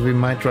only thing that we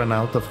might run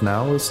out of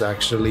now is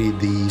actually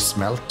the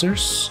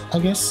smelters, I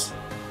guess.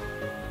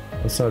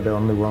 Those are the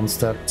only ones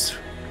that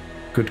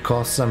could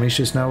cause some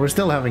issues now. We're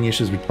still having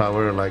issues with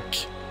power,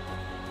 like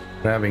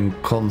we're having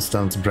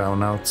constant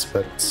brownouts,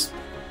 but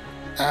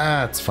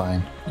it's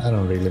fine. I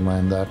don't really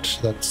mind that.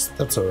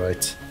 That's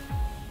alright.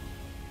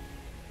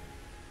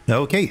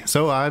 Okay,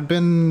 so I've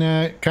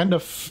been kind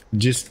of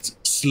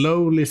just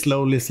slowly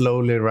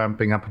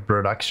ramping up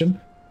production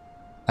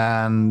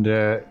and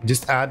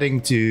just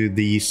adding to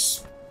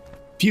these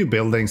few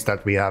buildings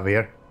that we have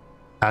here.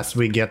 As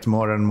we get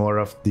more and more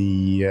of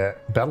the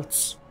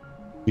belts,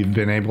 we've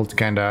been able to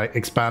kind of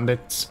expand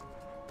it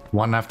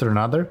one after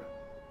another.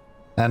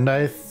 And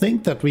I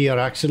think that we are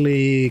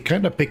actually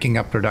kind of picking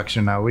up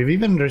production now. We've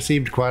even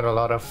received quite a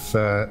lot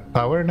of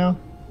power now.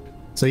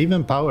 So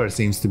even power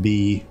seems to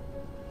be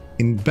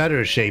in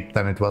better shape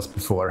than it was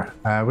before.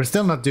 We're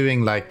still not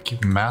doing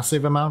like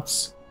massive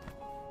amounts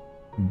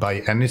by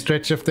any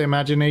stretch of the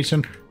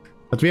imagination,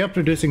 but we are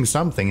producing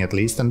something at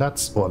least, and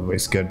that's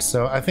always good.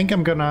 So I think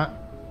I'm gonna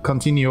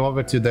continue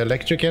over to the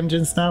electric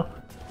engines now.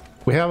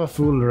 We have a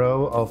full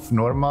row of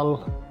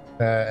normal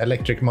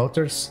electric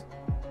motors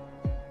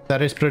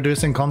that is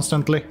producing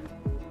constantly.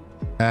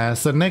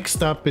 So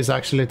next up is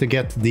actually to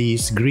get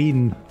these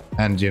green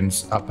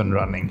engines up and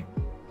running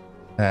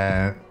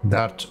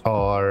that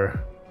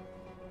are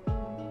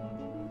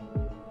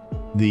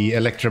the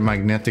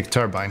electromagnetic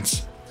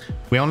turbines.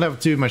 We only have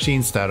 2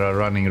 machines that are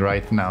running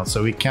right now,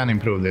 so we can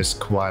improve this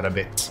quite a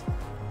bit.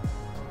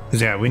 So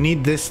yeah, we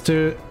need this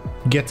to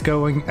get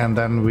going, and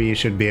then we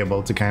should be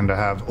able to kind of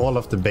have all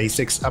of the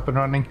basics up and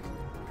running.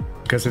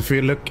 Because if we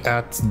look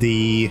at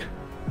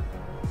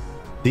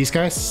these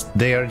guys,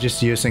 they are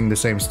just using the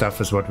same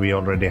stuff as what we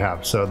already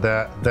have. So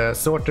the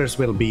sorters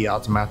will be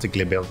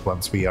automatically built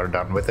once we are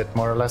done with it,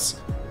 more or less.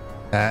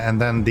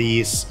 And then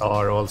these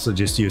are also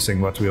just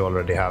using what we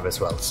already have as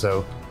well.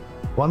 So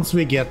once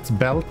we get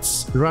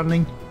belts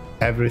running,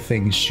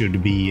 everything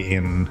should be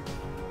in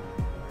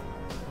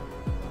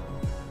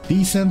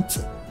decent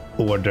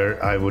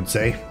order, I would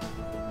say.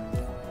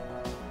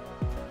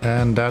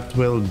 And that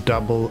will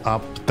double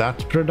up that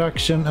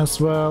production as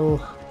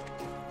well.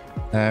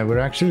 We're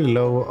actually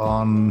low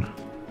on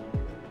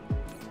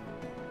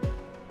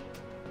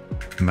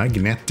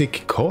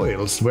magnetic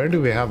coils. Where do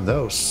we have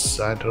those?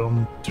 I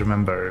don't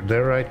remember.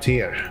 They're right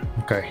here.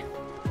 Okay.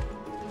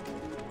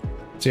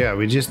 So yeah,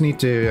 we just need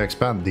to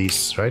expand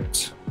these,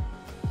 right?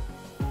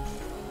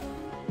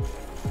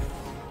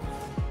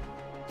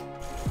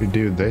 We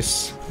do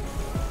this.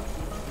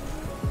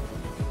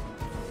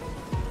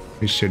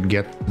 We should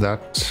get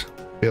that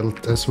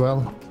built as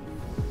well.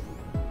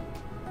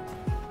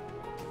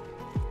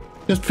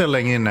 Just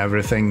filling in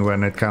everything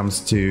when it comes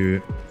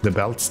to the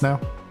belts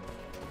now.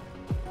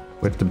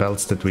 With the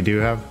belts that we do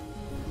have.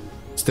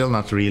 Still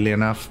not really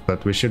enough,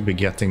 but we should be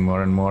getting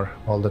more and more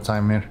all the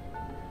time here.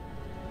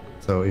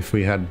 So if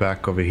we head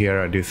back over here,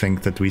 I do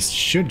think that we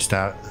should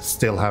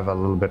still have a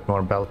little bit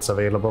more belts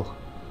available.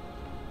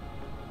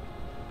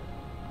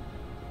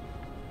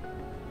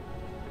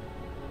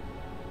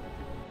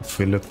 If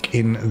we look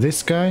in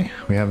this guy,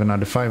 we have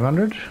another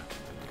 500.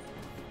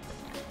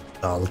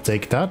 I'll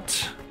take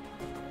that.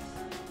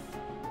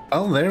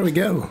 Oh, there we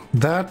go.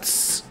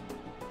 That's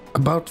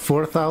about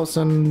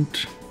 4,000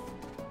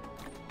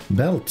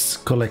 belts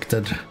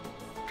collected.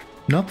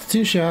 Not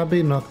too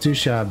shabby, not too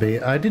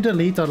shabby. I did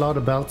delete a lot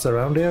of belts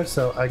around here,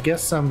 so I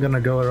guess I'm gonna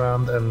go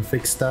around and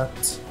fix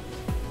that.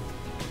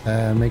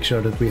 Make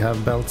sure that we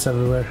have belts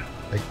everywhere.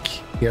 Like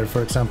here,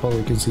 for example,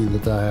 you can see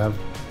that I have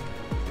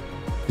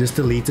just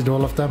deleted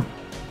all of them.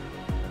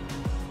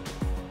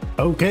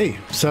 Okay,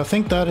 so I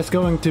think that is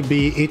going to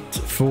be it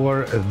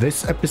for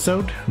this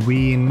episode.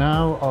 We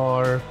now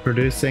are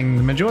producing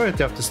the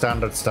majority of the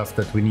standard stuff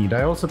that we need.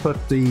 I also put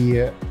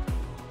the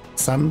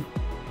sun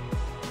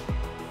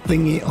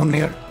thingy on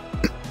here.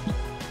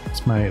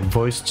 My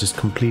voice just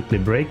completely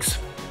breaks.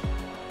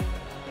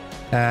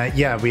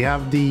 Yeah, we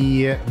have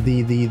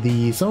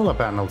the solar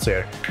panels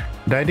here.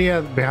 The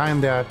idea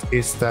behind that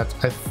is that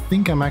I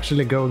think I'm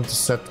actually going to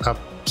set up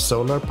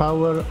solar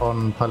power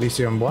on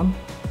Palysium 1.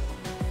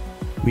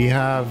 We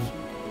have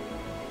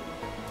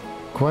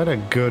quite a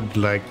good,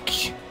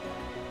 like,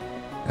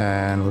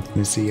 and let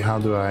me see, how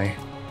do I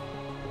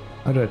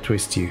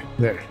twist you?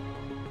 There.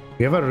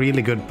 We have a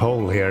really good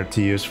pole here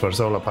to use for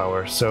solar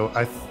power, so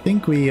I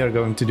think we are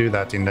going to do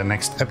that in the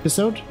next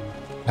episode.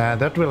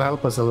 That will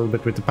help us a little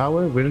bit with the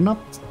power. We're not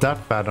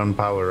that bad on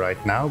power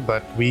right now,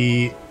 but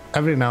we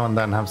every now and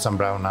then have some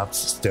brownouts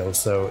still,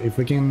 so if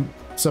we can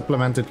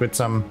supplement it with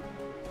some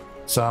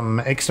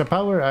extra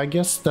power, I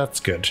guess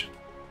that's good.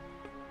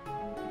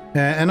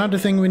 Another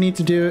thing we need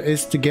to do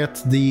is to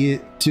get the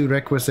 2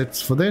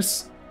 requisites for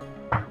this.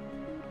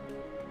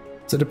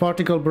 So the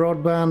particle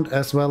broadband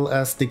as well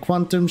as the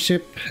quantum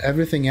chip.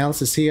 Everything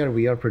else is here.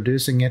 We are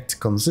producing it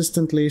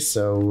consistently,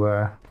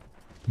 so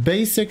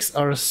basics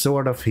are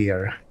sort of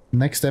here.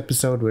 Next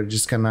episode we're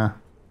just gonna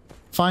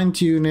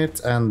fine-tune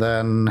it and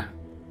then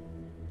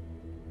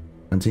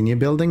continue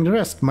building the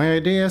rest. My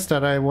idea is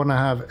that I want to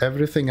have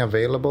everything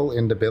available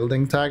in the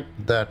building tag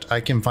that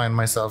I can find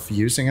myself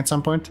using at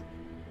some point.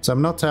 So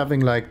I'm not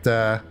having like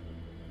the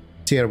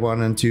tier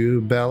 1 and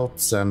 2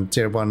 belts and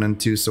tier 1 and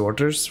 2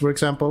 sorters, for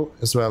example,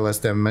 as well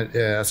as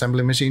the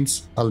assembly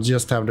machines. I'll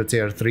just have the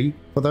tier 3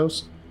 for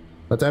those.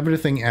 But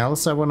everything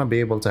else I want to be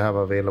able to have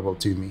available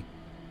to me.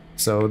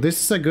 So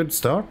this is a good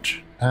start.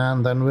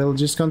 and then we'll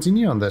just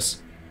continue on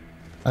this.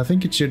 I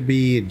think it should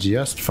be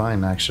just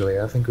fine, actually.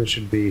 I think we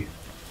should be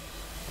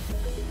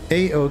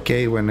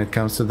a-okay when it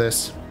comes to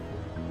this.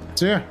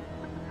 So yeah,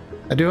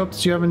 I do hope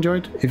that you have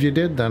enjoyed. If you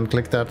did, then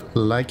click that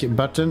like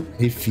button.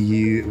 If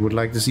you would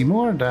like to see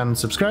more, then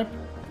subscribe.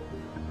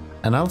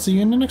 And I'll see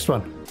you in the next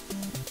one.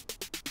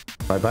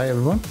 Bye bye,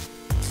 everyone.